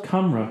first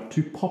camera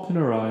to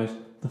popularise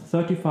the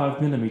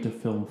 35mm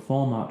film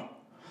format.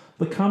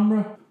 The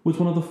camera was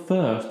one of the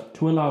first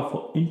to allow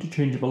for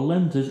interchangeable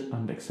lenses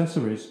and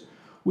accessories,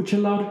 which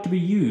allowed it to be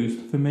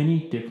used for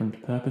many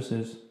different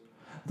purposes.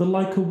 The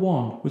Leica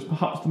 1 was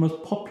perhaps the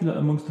most popular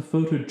amongst the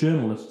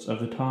photojournalists of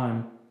the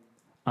time,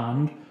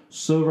 and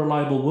so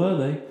reliable were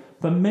they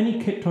that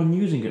many kept on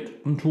using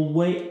it until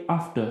way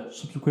after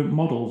subsequent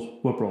models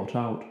were brought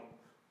out.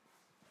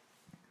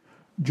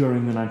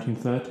 During the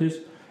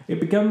 1930s, it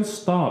began the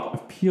start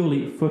of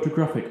purely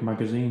photographic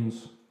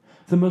magazines.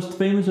 The most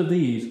famous of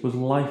these was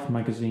Life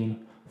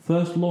magazine,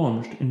 first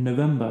launched in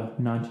November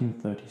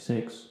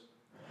 1936.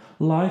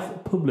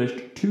 Life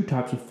published two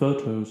types of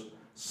photos: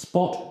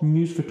 spot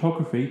news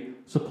photography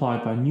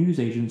supplied by news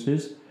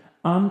agencies,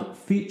 and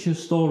feature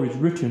stories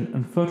written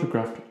and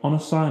photographed on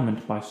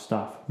assignment by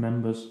staff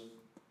members.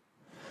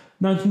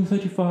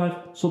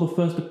 1935 saw the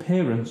first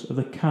appearance of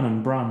the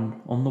Canon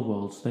brand on the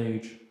world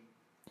stage.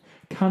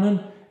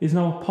 Canon is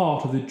now a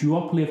part of the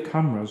duopoly of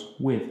cameras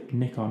with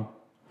Nikon.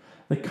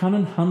 The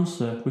Canon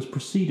Hansa was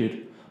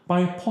preceded by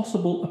a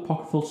possible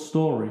apocryphal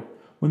story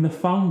when the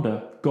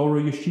founder, Goro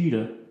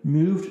Yoshida,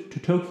 moved to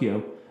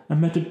Tokyo and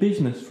met a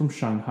business from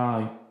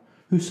Shanghai,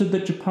 who said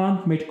that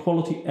Japan made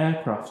quality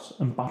aircrafts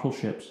and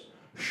battleships.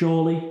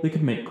 Surely they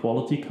could make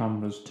quality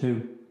cameras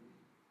too.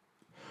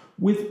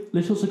 With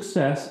little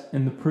success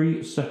in the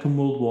pre-Second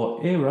World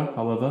War era,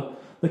 however,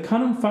 the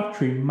Canon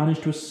factory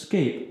managed to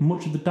escape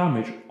much of the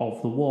damage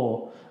of the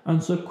war,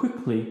 and so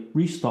quickly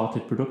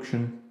restarted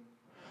production.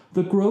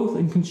 The growth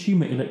in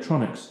consumer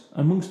electronics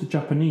amongst the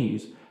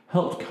Japanese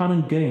helped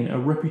Canon gain a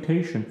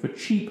reputation for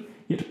cheap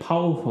yet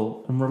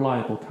powerful and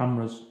reliable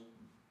cameras.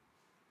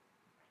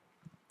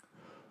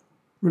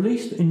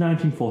 Released in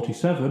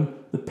 1947,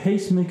 the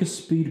Pacemaker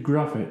Speed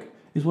Graphic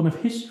is one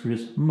of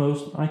history's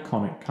most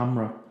iconic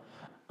camera,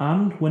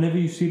 and whenever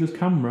you see this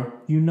camera,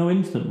 you know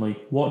instantly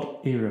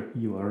what era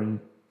you are in.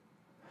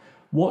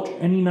 Watch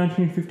any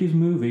 1950s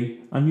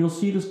movie and you'll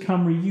see this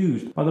camera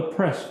used by the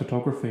press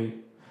photography,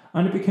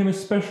 and it became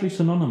especially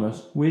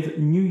synonymous with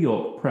New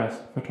York press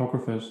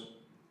photographers.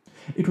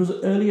 It was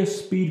earlier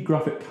speed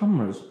graphic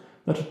cameras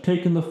that had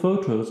taken the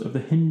photos of the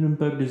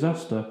Hindenburg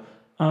disaster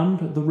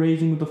and the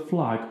raising of the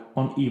flag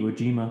on Iwo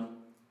Jima.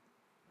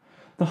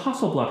 The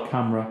Hasselblad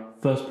camera,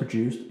 first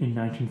produced in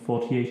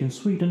 1948 in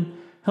Sweden,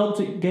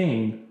 helped it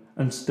gain,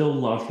 and still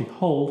largely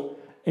hold,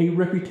 a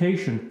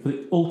reputation for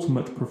the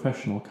ultimate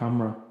professional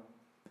camera.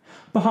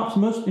 Perhaps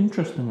most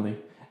interestingly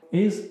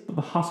is that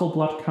the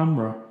Hasselblad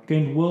camera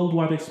gained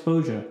worldwide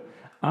exposure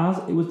as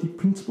it was the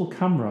principal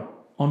camera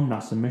on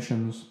NASA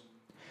missions.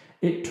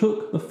 It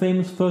took the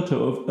famous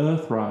photo of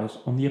Earthrise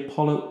on the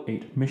Apollo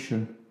 8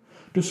 mission,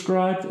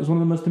 described as one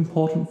of the most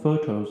important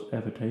photos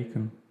ever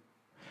taken.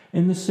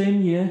 In the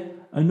same year,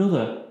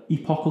 another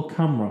epochal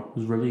camera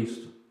was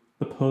released,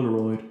 the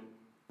Polaroid.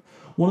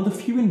 One of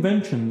the few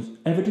inventions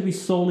ever to be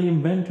solely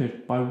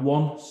invented by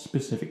one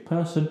specific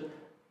person,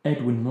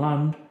 Edwin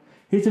Land,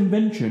 his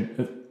invention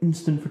of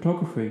instant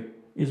photography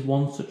is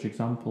one such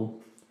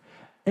example.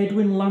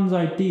 Edwin Land's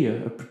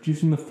idea of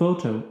producing the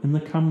photo in the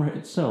camera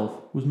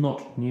itself was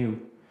not new.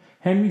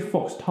 Henry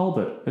Fox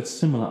Talbot had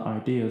similar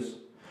ideas,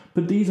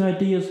 but these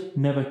ideas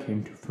never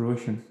came to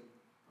fruition.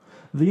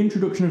 The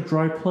introduction of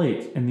dry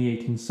plates in the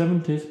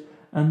 1870s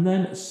and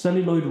then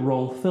celluloid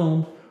roll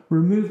film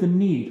removed the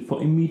need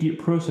for immediate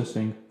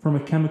processing from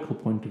a chemical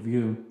point of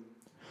view.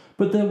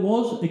 But there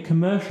was a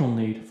commercial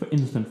need for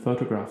instant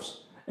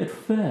photographs, at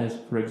fairs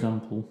for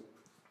example.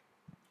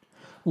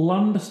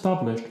 Land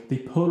established the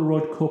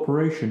Polaroid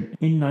Corporation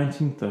in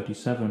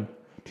 1937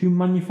 to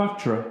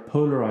manufacture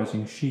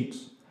polarizing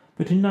sheets,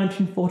 but in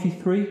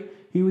 1943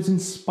 he was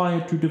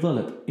inspired to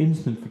develop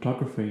instant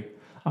photography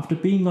after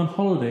being on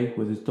holiday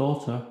with his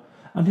daughter,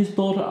 and his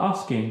daughter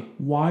asking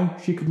why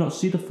she could not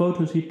see the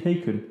photos he'd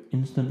taken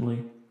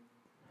instantly.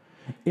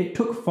 It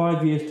took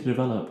 5 years to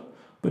develop,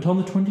 but on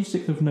the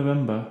 26th of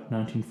November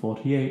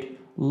 1948,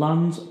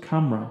 Land's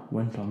camera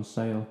went on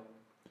sale.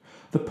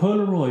 The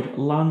Polaroid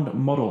Land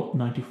Model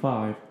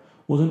 95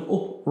 was an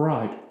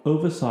upright,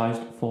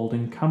 oversized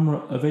folding camera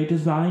of a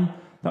design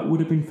that would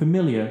have been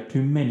familiar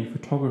to many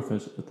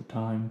photographers at the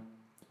time.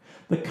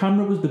 The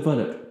camera was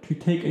developed to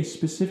take a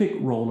specific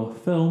roll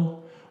of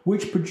film,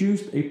 which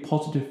produced a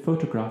positive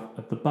photograph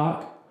at the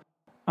back,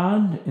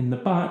 and in the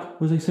back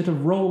was a set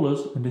of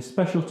rollers and a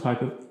special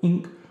type of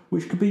ink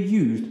which could be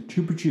used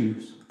to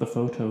produce the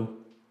photo.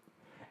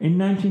 In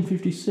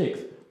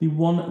 1956, the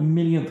 1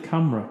 millionth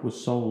camera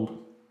was sold.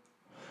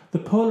 The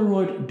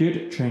Polaroid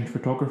did change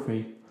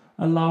photography,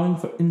 allowing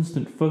for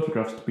instant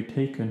photographs to be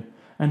taken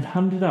and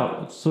handed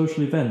out at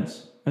social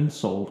events and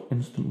sold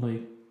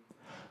instantly.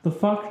 The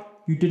fact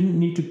you didn't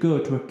need to go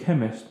to a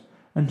chemist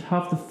and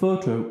have the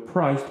photo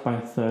priced by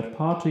a third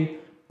party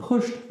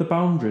pushed the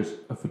boundaries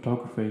of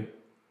photography.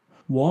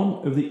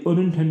 One of the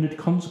unintended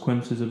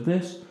consequences of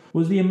this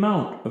was the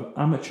amount of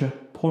amateur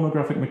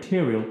pornographic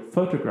material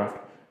photographed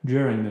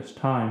during this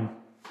time.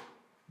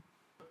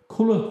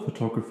 Colour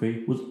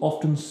photography was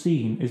often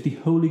seen as the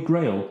holy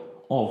grail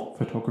of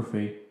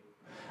photography.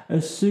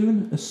 As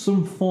soon as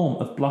some form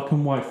of black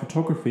and white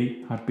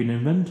photography had been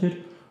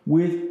invented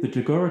with the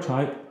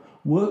daguerreotype,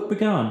 work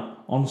began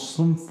on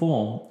some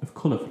form of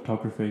colour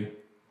photography.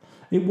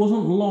 It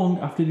wasn't long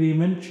after the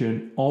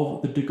invention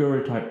of the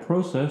daguerreotype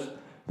process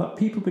that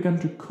people began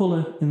to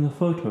colour in the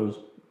photos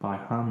by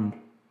hand.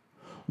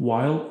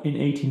 While in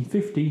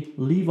 1850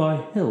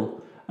 Levi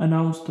Hill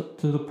announced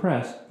to the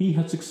press he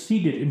had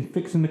succeeded in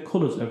fixing the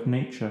colours of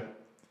nature.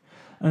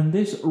 And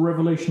this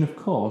revelation, of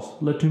course,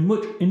 led to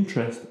much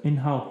interest in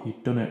how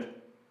he'd done it.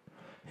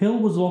 Hill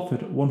was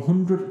offered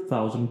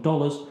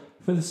 $100,000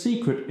 for the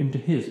secret into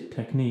his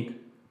technique,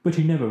 but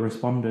he never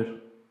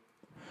responded.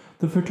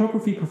 The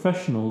photography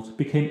professionals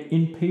became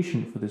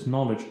impatient for this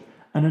knowledge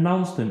and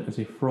announced him as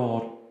a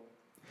fraud.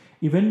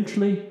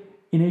 Eventually,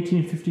 in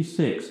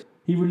 1856,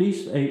 he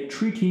released a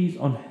treatise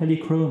on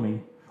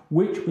helichromy,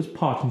 which was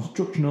part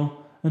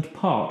instructional and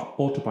part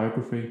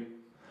autobiography.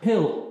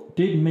 Hill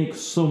did make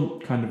some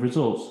kind of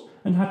results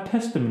and had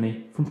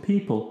testimony from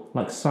people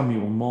like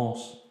Samuel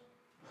Morse.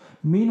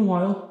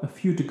 Meanwhile, a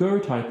few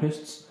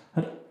daguerreotypists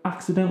had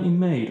accidentally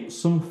made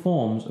some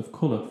forms of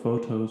colour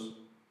photos.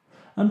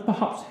 And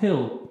perhaps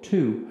Hill,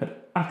 too, had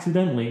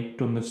accidentally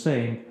done the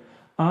same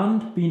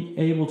and been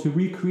able to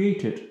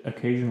recreate it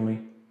occasionally.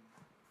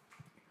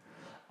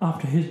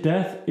 After his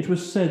death, it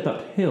was said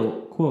that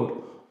Hill,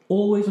 quote,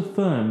 always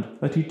affirmed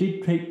that he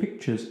did take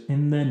pictures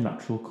in their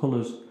natural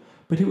colours,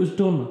 but it was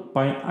done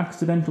by an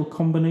accidental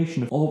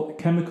combination of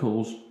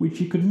chemicals which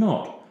he could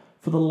not,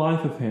 for the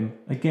life of him,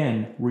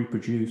 again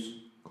reproduce.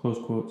 Close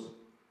quotes.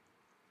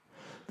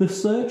 The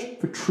search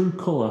for true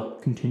colour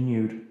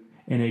continued.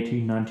 In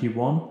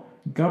 1891,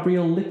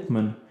 Gabriel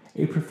Lippmann,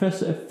 a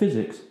professor of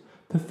physics,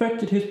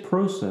 perfected his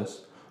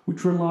process,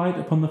 which relied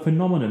upon the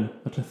phenomenon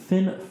that a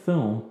thin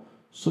film,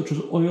 such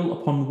as oil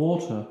upon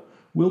water,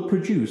 will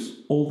produce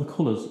all the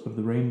colours of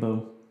the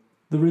rainbow.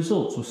 The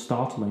results were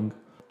startling.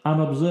 An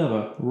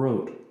observer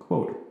wrote,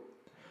 quote,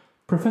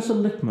 Professor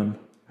Lippmann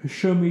has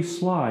shown me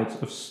slides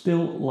of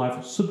still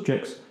life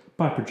subjects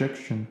by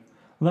projection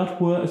that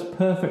were as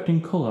perfect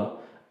in colour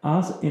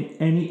as in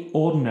any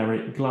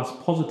ordinary glass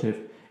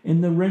positive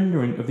in the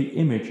rendering of the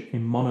image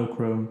in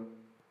monochrome.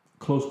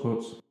 Close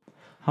quotes.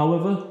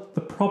 However,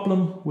 the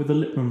problem with the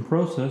Lippmann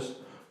process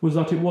was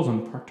that it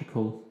wasn't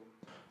practical.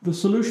 The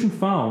solution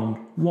found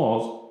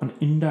was an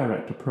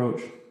indirect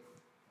approach.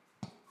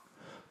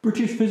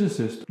 British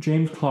physicist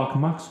James Clerk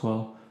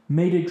Maxwell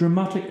made a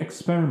dramatic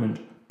experiment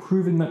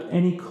proving that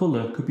any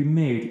colour could be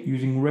made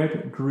using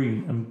red,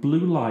 green and blue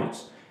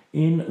lights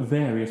in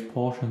various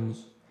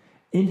portions.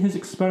 In his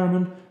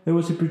experiment there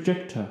was a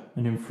projector,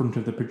 and in front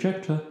of the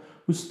projector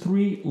was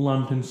 3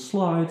 lantern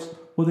slides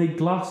with a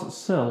glass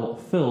cell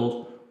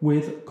filled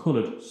with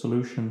coloured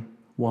solution,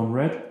 1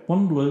 red,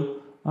 1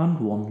 blue and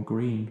 1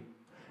 green.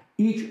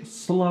 Each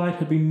slide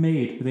had been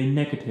made with a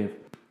negative,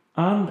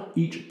 and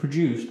each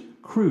produced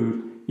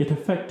crude yet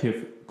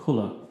effective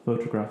colour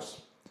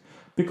photographs.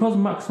 Because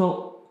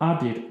Maxwell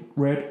added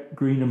red,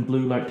 green and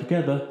blue light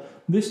together,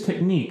 this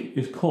technique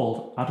is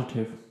called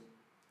additive.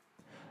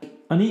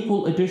 An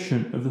equal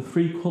addition of the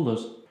 3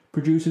 colours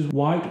produces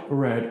white,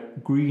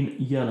 red, green,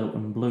 yellow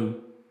and blue.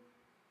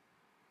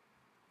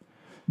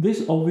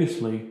 This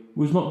obviously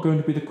was not going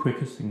to be the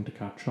quickest thing to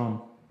catch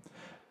on.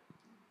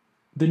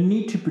 The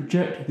need to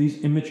project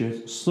these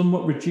images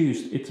somewhat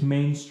reduced its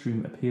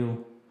mainstream appeal.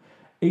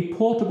 A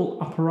portable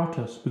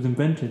apparatus was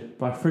invented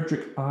by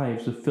Frederick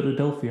Ives of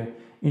Philadelphia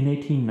in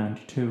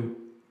 1892.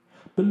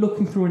 But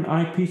looking through an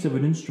eyepiece of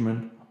an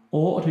instrument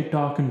or at a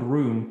darkened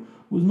room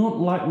was not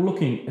like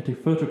looking at a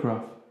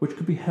photograph which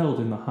could be held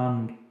in the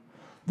hand.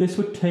 This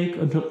would take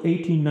until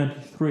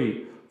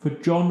 1893 for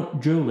John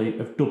Joly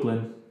of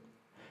Dublin.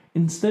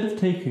 Instead of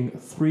taking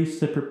 3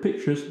 separate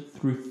pictures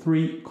through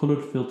 3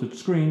 coloured filtered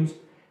screens,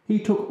 he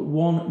took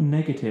 1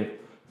 negative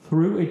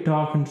through a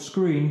darkened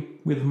screen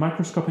with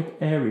microscopic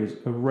areas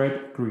of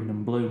red, green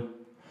and blue.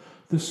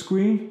 The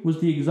screen was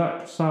the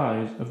exact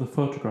size of the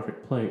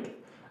photographic plate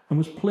and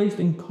was placed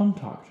in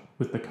contact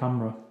with the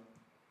camera.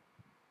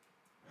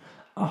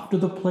 After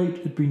the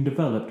plate had been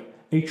developed,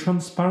 a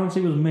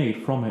transparency was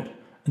made from it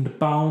and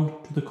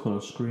bound to the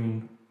colour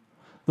screen.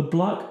 The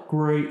black,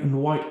 grey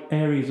and white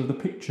areas of the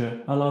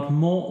picture allowed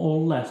more or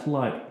less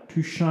light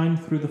to shine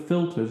through the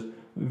filters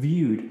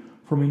viewed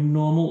from a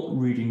normal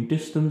reading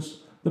distance.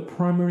 The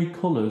primary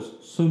colours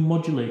so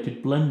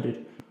modulated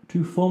blended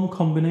to form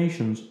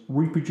combinations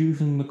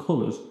reproducing the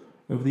colours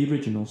of the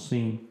original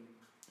scene.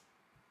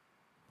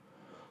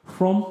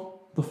 From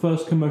the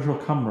first commercial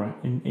camera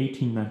in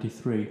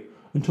 1893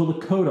 until the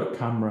Kodak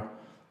camera,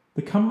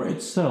 the camera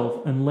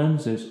itself and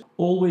lenses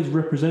always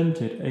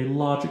represented a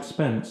large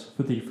expense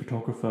for the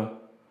photographer.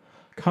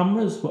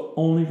 Cameras were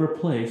only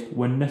replaced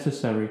when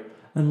necessary,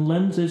 and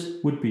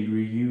lenses would be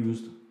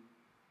reused.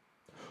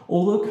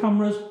 Although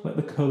cameras like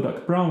the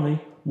Kodak Brownie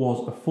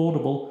was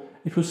affordable,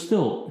 it was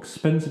still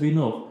expensive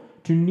enough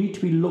to need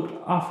to be looked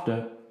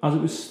after, as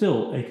it was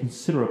still a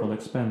considerable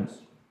expense.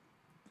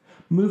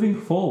 Moving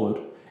forward,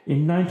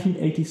 in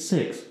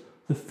 1986,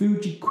 the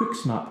Fuji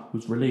QuickSnap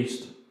was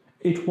released.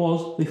 It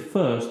was the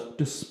first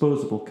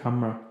disposable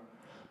camera.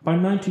 By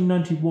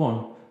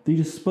 1991, the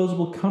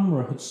disposable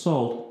camera had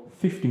sold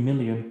 50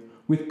 million,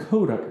 with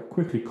Kodak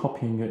quickly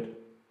copying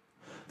it.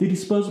 The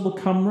disposable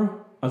camera,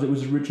 as it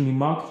was originally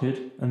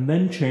marketed and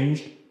then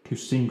changed to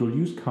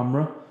single-use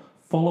camera,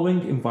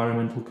 following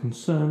environmental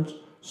concerns,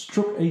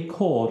 struck a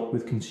chord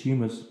with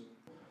consumers.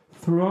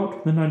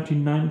 Throughout the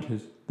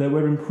 1990s, there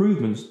were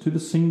improvements to the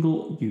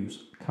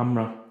single-use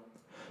camera.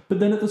 But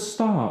then at the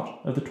start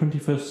of the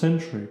 21st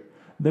century,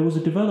 there was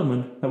a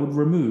development that would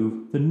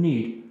remove the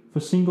need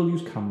for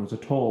single-use cameras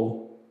at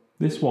all.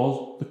 This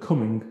was the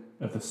coming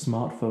of the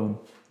smartphone.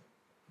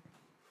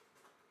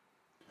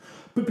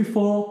 But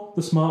before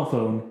the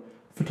smartphone,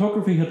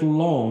 photography had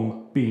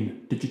long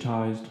been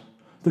digitised.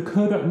 The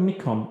Kodak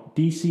Nikon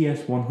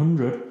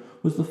DCS-100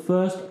 was the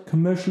first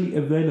commercially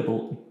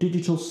available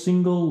digital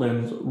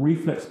single-lens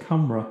reflex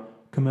camera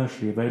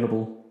commercially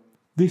available.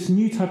 This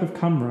new type of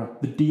camera,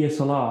 the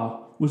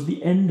DSLR, was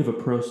the end of a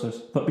process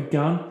that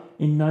began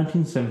in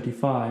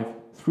 1975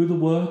 through the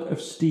work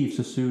of Steve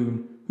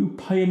Sassoon, who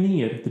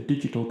pioneered the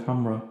digital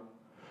camera.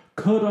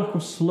 Kodak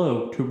was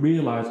slow to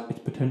realise its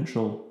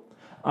potential,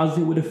 as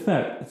it would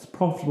affect its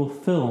profitable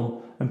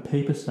film and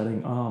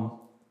paper-selling arm.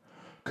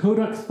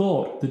 Kodak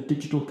thought the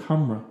digital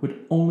camera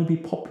would only be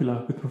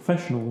popular with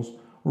professionals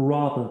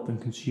rather than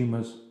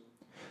consumers.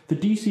 The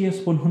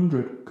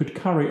DCS-100 could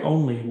carry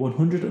only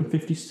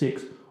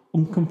 156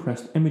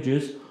 uncompressed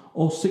images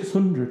or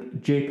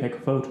 600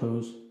 JPEG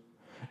photos.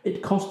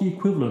 It cost the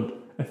equivalent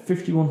of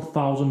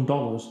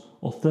 $51,000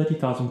 or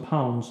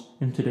 £30,000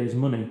 in today's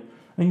money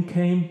and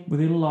came with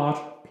a large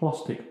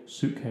plastic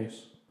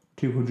suitcase,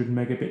 200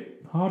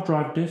 megabit hard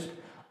drive disk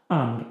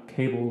and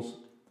cables.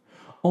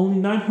 Only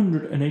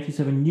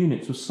 987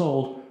 units were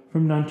sold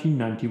from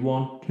 1991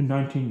 to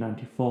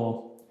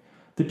 1994.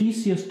 The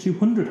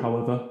DCS-200,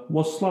 however,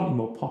 was slightly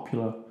more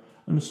popular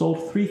and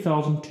sold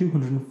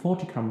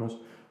 3,240 cameras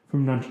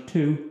from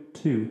 92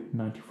 to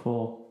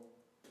 94.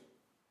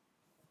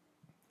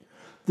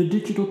 The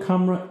digital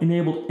camera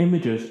enabled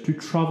images to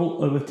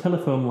travel over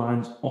telephone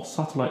lines or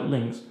satellite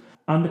links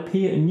and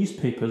appear in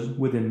newspapers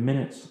within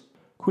minutes,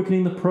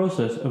 quickening the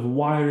process of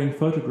wiring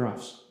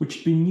photographs, which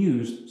had been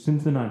used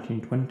since the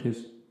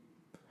 1920s.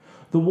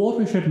 The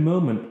watershed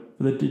moment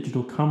for the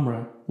digital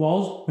camera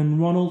was when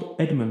Ronald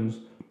Edmonds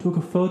took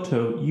a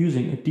photo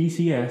using a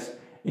DCS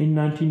in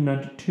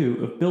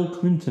 1992 of Bill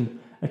Clinton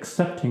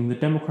accepting the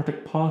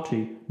Democratic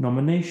Party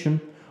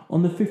nomination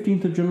on the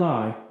 15th of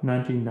July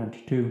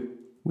 1992.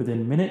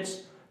 Within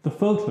minutes, the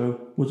photo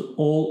was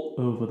all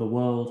over the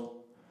world.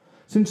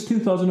 Since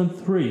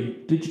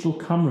 2003, digital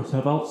cameras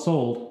have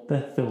outsold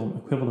their film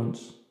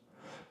equivalents.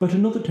 But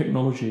another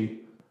technology,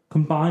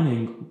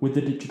 combining with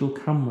the digital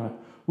camera,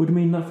 would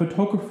mean that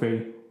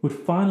photography would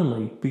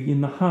finally be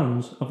in the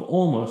hands of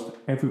almost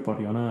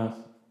everybody on Earth.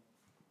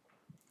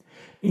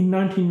 In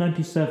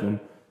 1997,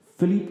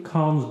 Philippe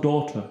Kahn's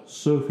daughter,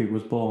 Sophie,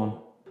 was born.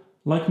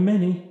 Like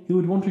many, he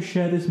would want to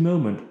share this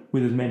moment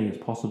with as many as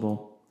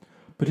possible.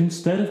 But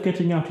instead of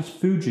getting out his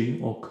Fuji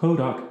or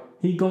Kodak,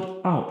 he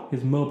got out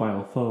his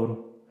mobile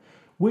phone,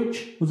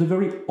 which was a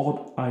very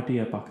odd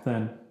idea back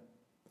then.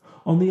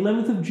 On the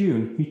 11th of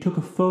June, he took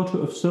a photo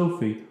of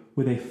Sophie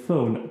with a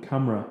phone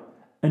camera,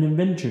 an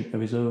invention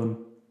of his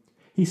own.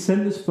 He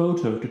sent this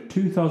photo to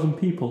 2,000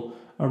 people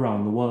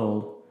around the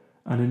world,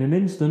 and in an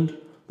instant,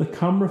 the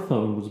camera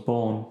phone was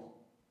born.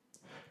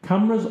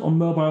 Cameras on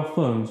mobile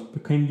phones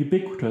became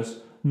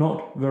ubiquitous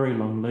not very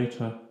long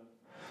later.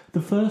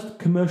 The first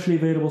commercially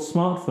available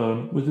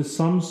smartphone was the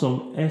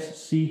Samsung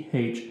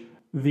SCH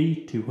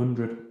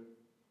V200.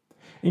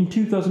 In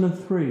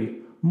 2003,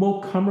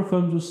 more camera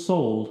phones were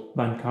sold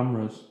than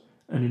cameras,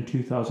 and in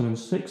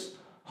 2006,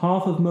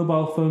 half of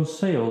mobile phone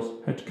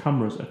sales had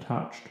cameras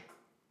attached.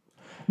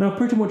 Now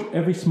pretty much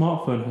every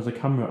smartphone has a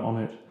camera on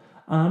it,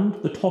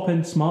 and the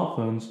top-end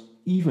smartphones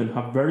even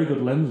have very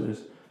good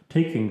lenses,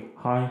 taking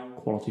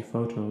high-quality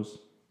photos.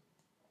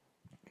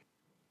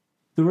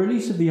 The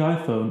release of the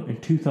iPhone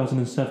in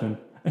 2007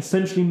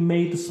 essentially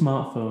made the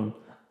smartphone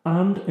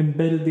and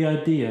embedded the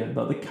idea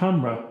that the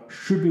camera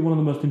should be one of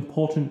the most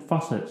important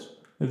facets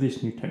of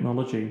this new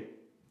technology.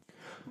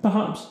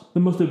 Perhaps the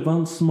most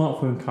advanced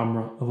smartphone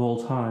camera of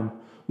all time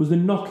was the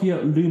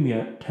Nokia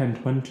Lumia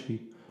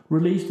 1020,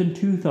 released in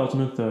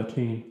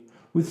 2013,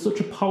 with such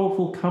a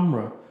powerful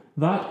camera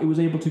that it was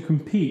able to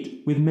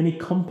compete with many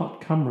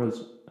compact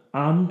cameras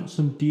and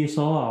some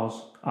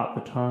DSLRs at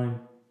the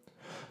time.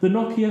 The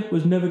Nokia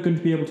was never going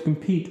to be able to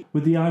compete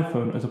with the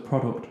iPhone as a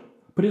product,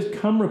 but its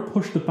camera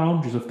pushed the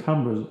boundaries of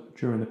cameras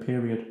during the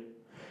period.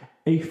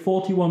 A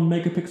 41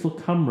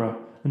 megapixel camera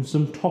and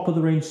some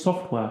top-of-the-range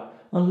software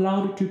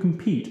allowed it to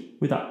compete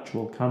with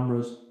actual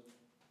cameras.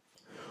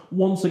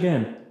 Once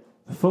again,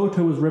 the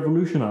photo was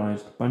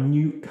revolutionised by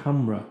new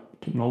camera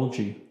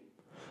technology.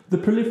 The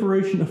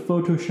proliferation of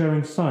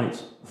photo-sharing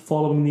sites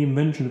following the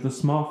invention of the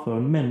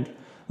smartphone meant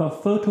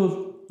that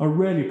photos are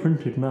rarely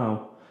printed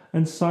now,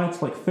 and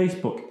sites like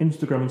Facebook,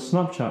 Instagram and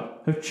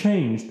Snapchat have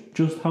changed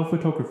just how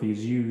photography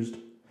is used.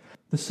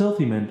 The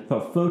selfie meant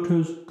that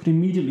photos could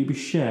immediately be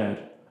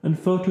shared, and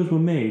photos were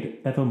made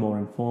ever more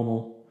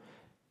informal.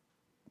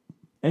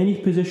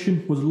 Any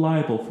position was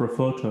liable for a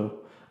photo,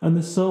 and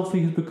the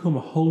selfie has become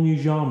a whole new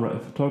genre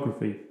of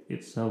photography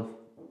itself.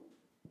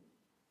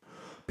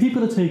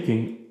 People are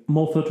taking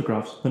more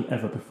photographs than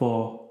ever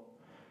before.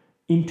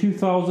 In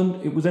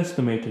 2000, it was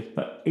estimated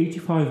that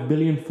 85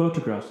 billion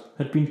photographs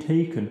had been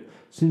taken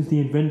since the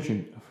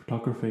invention of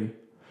photography.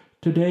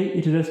 Today,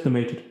 it is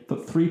estimated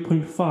that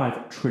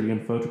 3.5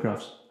 trillion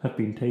photographs have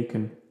been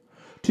taken.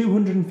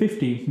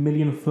 250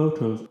 million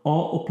photos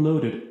are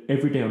uploaded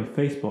every day on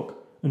Facebook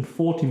and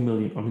 40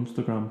 million on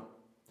Instagram.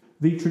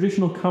 The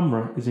traditional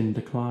camera is in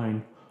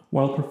decline.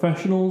 While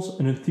professionals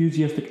and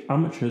enthusiastic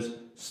amateurs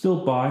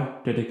still buy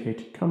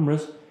dedicated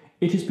cameras,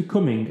 it is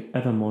becoming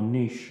ever more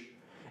niche.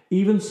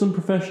 Even some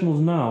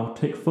professionals now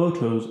take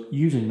photos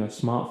using their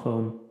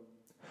smartphone.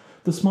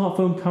 The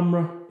smartphone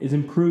camera is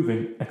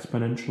improving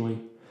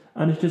exponentially,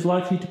 and it is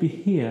likely to be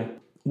here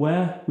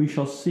where we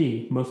shall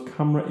see most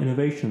camera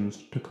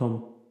innovations to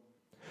come.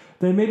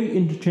 There may be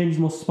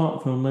interchangeable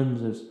smartphone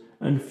lenses,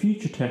 and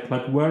future tech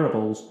like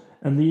wearables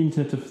and the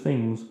Internet of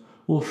Things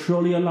will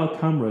surely allow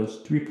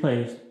cameras to be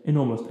placed in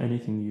almost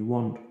anything you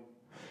want.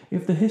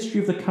 If the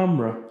history of the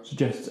camera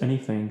suggests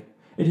anything,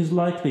 it is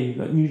likely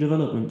that new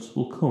developments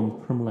will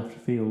come from left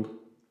field.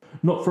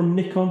 Not from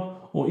Nikon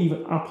or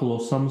even Apple or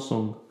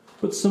Samsung,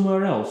 but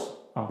somewhere else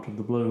out of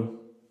the blue.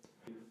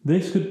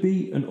 This could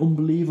be an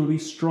unbelievably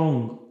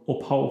strong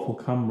or powerful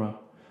camera,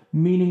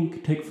 meaning we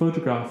could take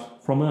photographs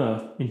from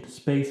Earth into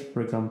space,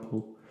 for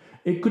example.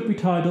 It could be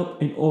tied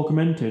up in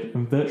augmented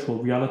and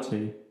virtual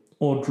reality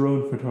or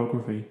drone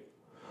photography.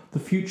 The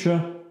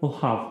future will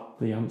have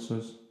the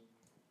answers.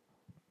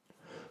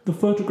 The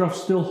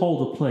photographs still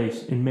hold a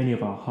place in many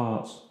of our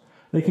hearts.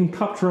 They can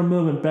capture a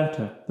moment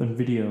better than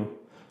video.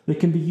 They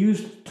can be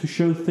used to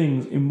show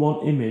things in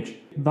one image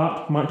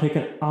that might take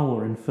an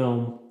hour in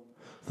film.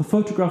 The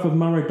photograph of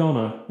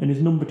Maradona in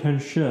his number 10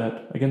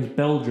 shirt against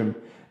Belgium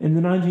in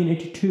the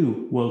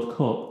 1982 World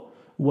Cup,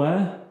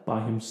 where,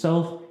 by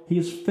himself, he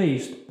is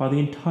faced by the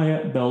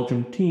entire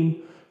Belgium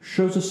team,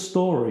 shows a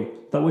story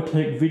that would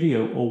take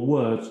video or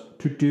words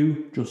to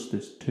do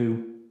justice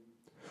to.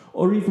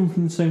 Or even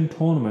from the same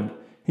tournament,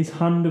 his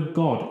hand of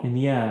God in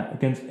the air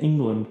against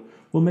England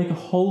will make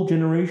a whole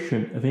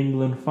generation of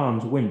England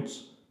fans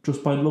wince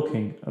just by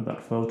looking at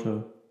that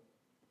photo.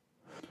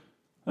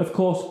 Of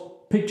course,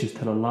 pictures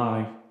tell a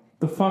lie.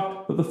 The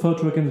fact that the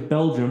photo against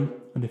Belgium,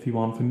 and if you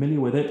aren't familiar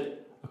with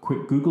it, a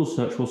quick Google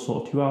search will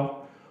sort you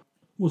out,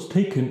 was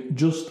taken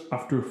just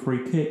after a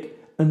free kick,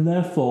 and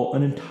therefore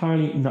an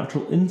entirely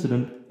natural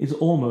incident, is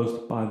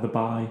almost by the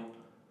by.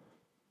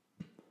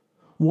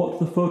 What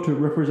the photo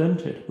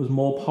represented was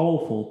more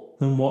powerful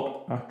than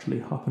what actually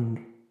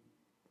happened.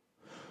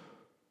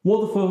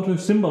 What the photo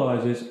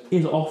symbolises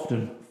is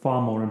often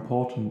far more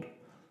important.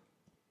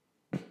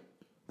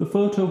 The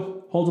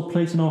photo holds a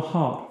place in our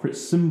heart for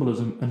its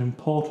symbolism and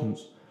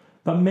importance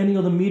that many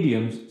other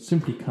mediums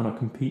simply cannot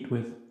compete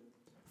with.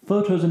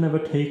 Photos are never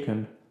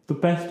taken, the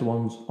best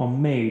ones are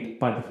made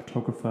by the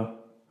photographer.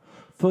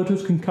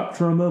 Photos can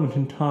capture a moment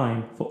in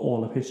time for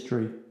all of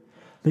history.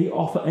 They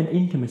offer an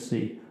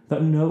intimacy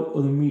that no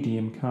other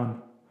medium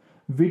can.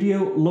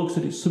 Video looks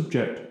at its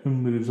subject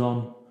and moves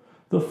on.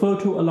 The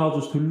photo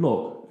allows us to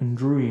look and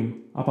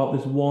dream about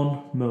this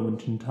one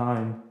moment in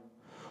time.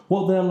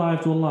 What their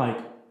lives were like.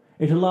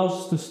 It allows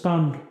us to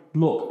stand,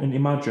 look and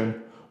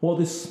imagine what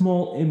this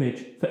small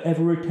image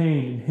forever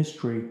retained in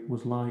history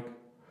was like.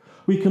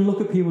 We can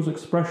look at people's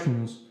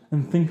expressions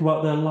and think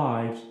about their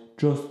lives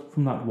just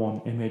from that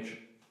one image.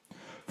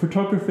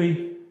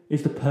 Photography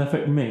is the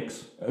perfect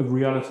mix of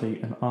reality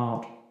and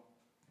art.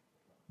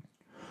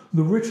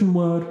 The written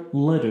word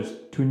led us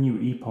to a new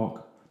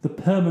epoch. The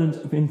permanence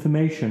of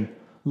information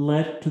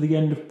led to the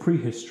end of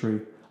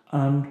prehistory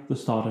and the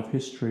start of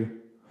history.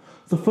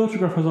 The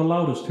photograph has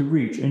allowed us to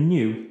reach a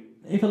new,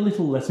 if a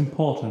little less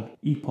important,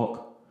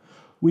 epoch.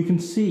 We can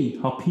see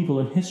how people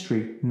in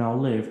history now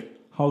lived,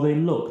 how they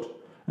looked,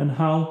 and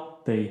how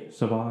they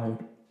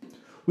survived.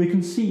 We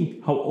can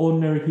see how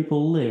ordinary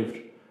people lived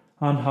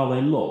and how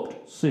they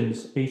looked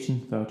since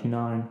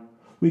 1839.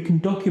 We can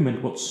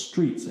document what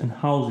streets and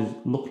houses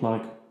look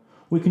like.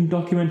 We can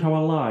document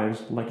our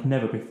lives like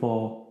never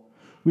before.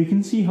 We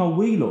can see how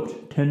we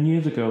looked 10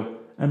 years ago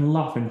and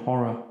laugh in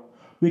horror.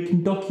 We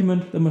can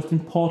document the most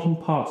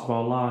important parts of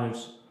our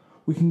lives.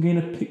 We can gain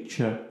a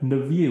picture and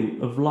a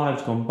view of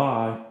lives gone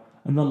by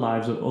and the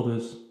lives of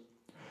others.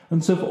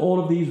 And so for all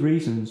of these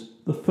reasons,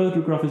 the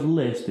photograph is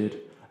listed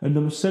at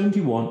number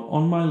 71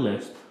 on my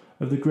list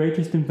of the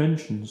greatest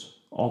inventions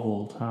of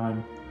all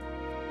time.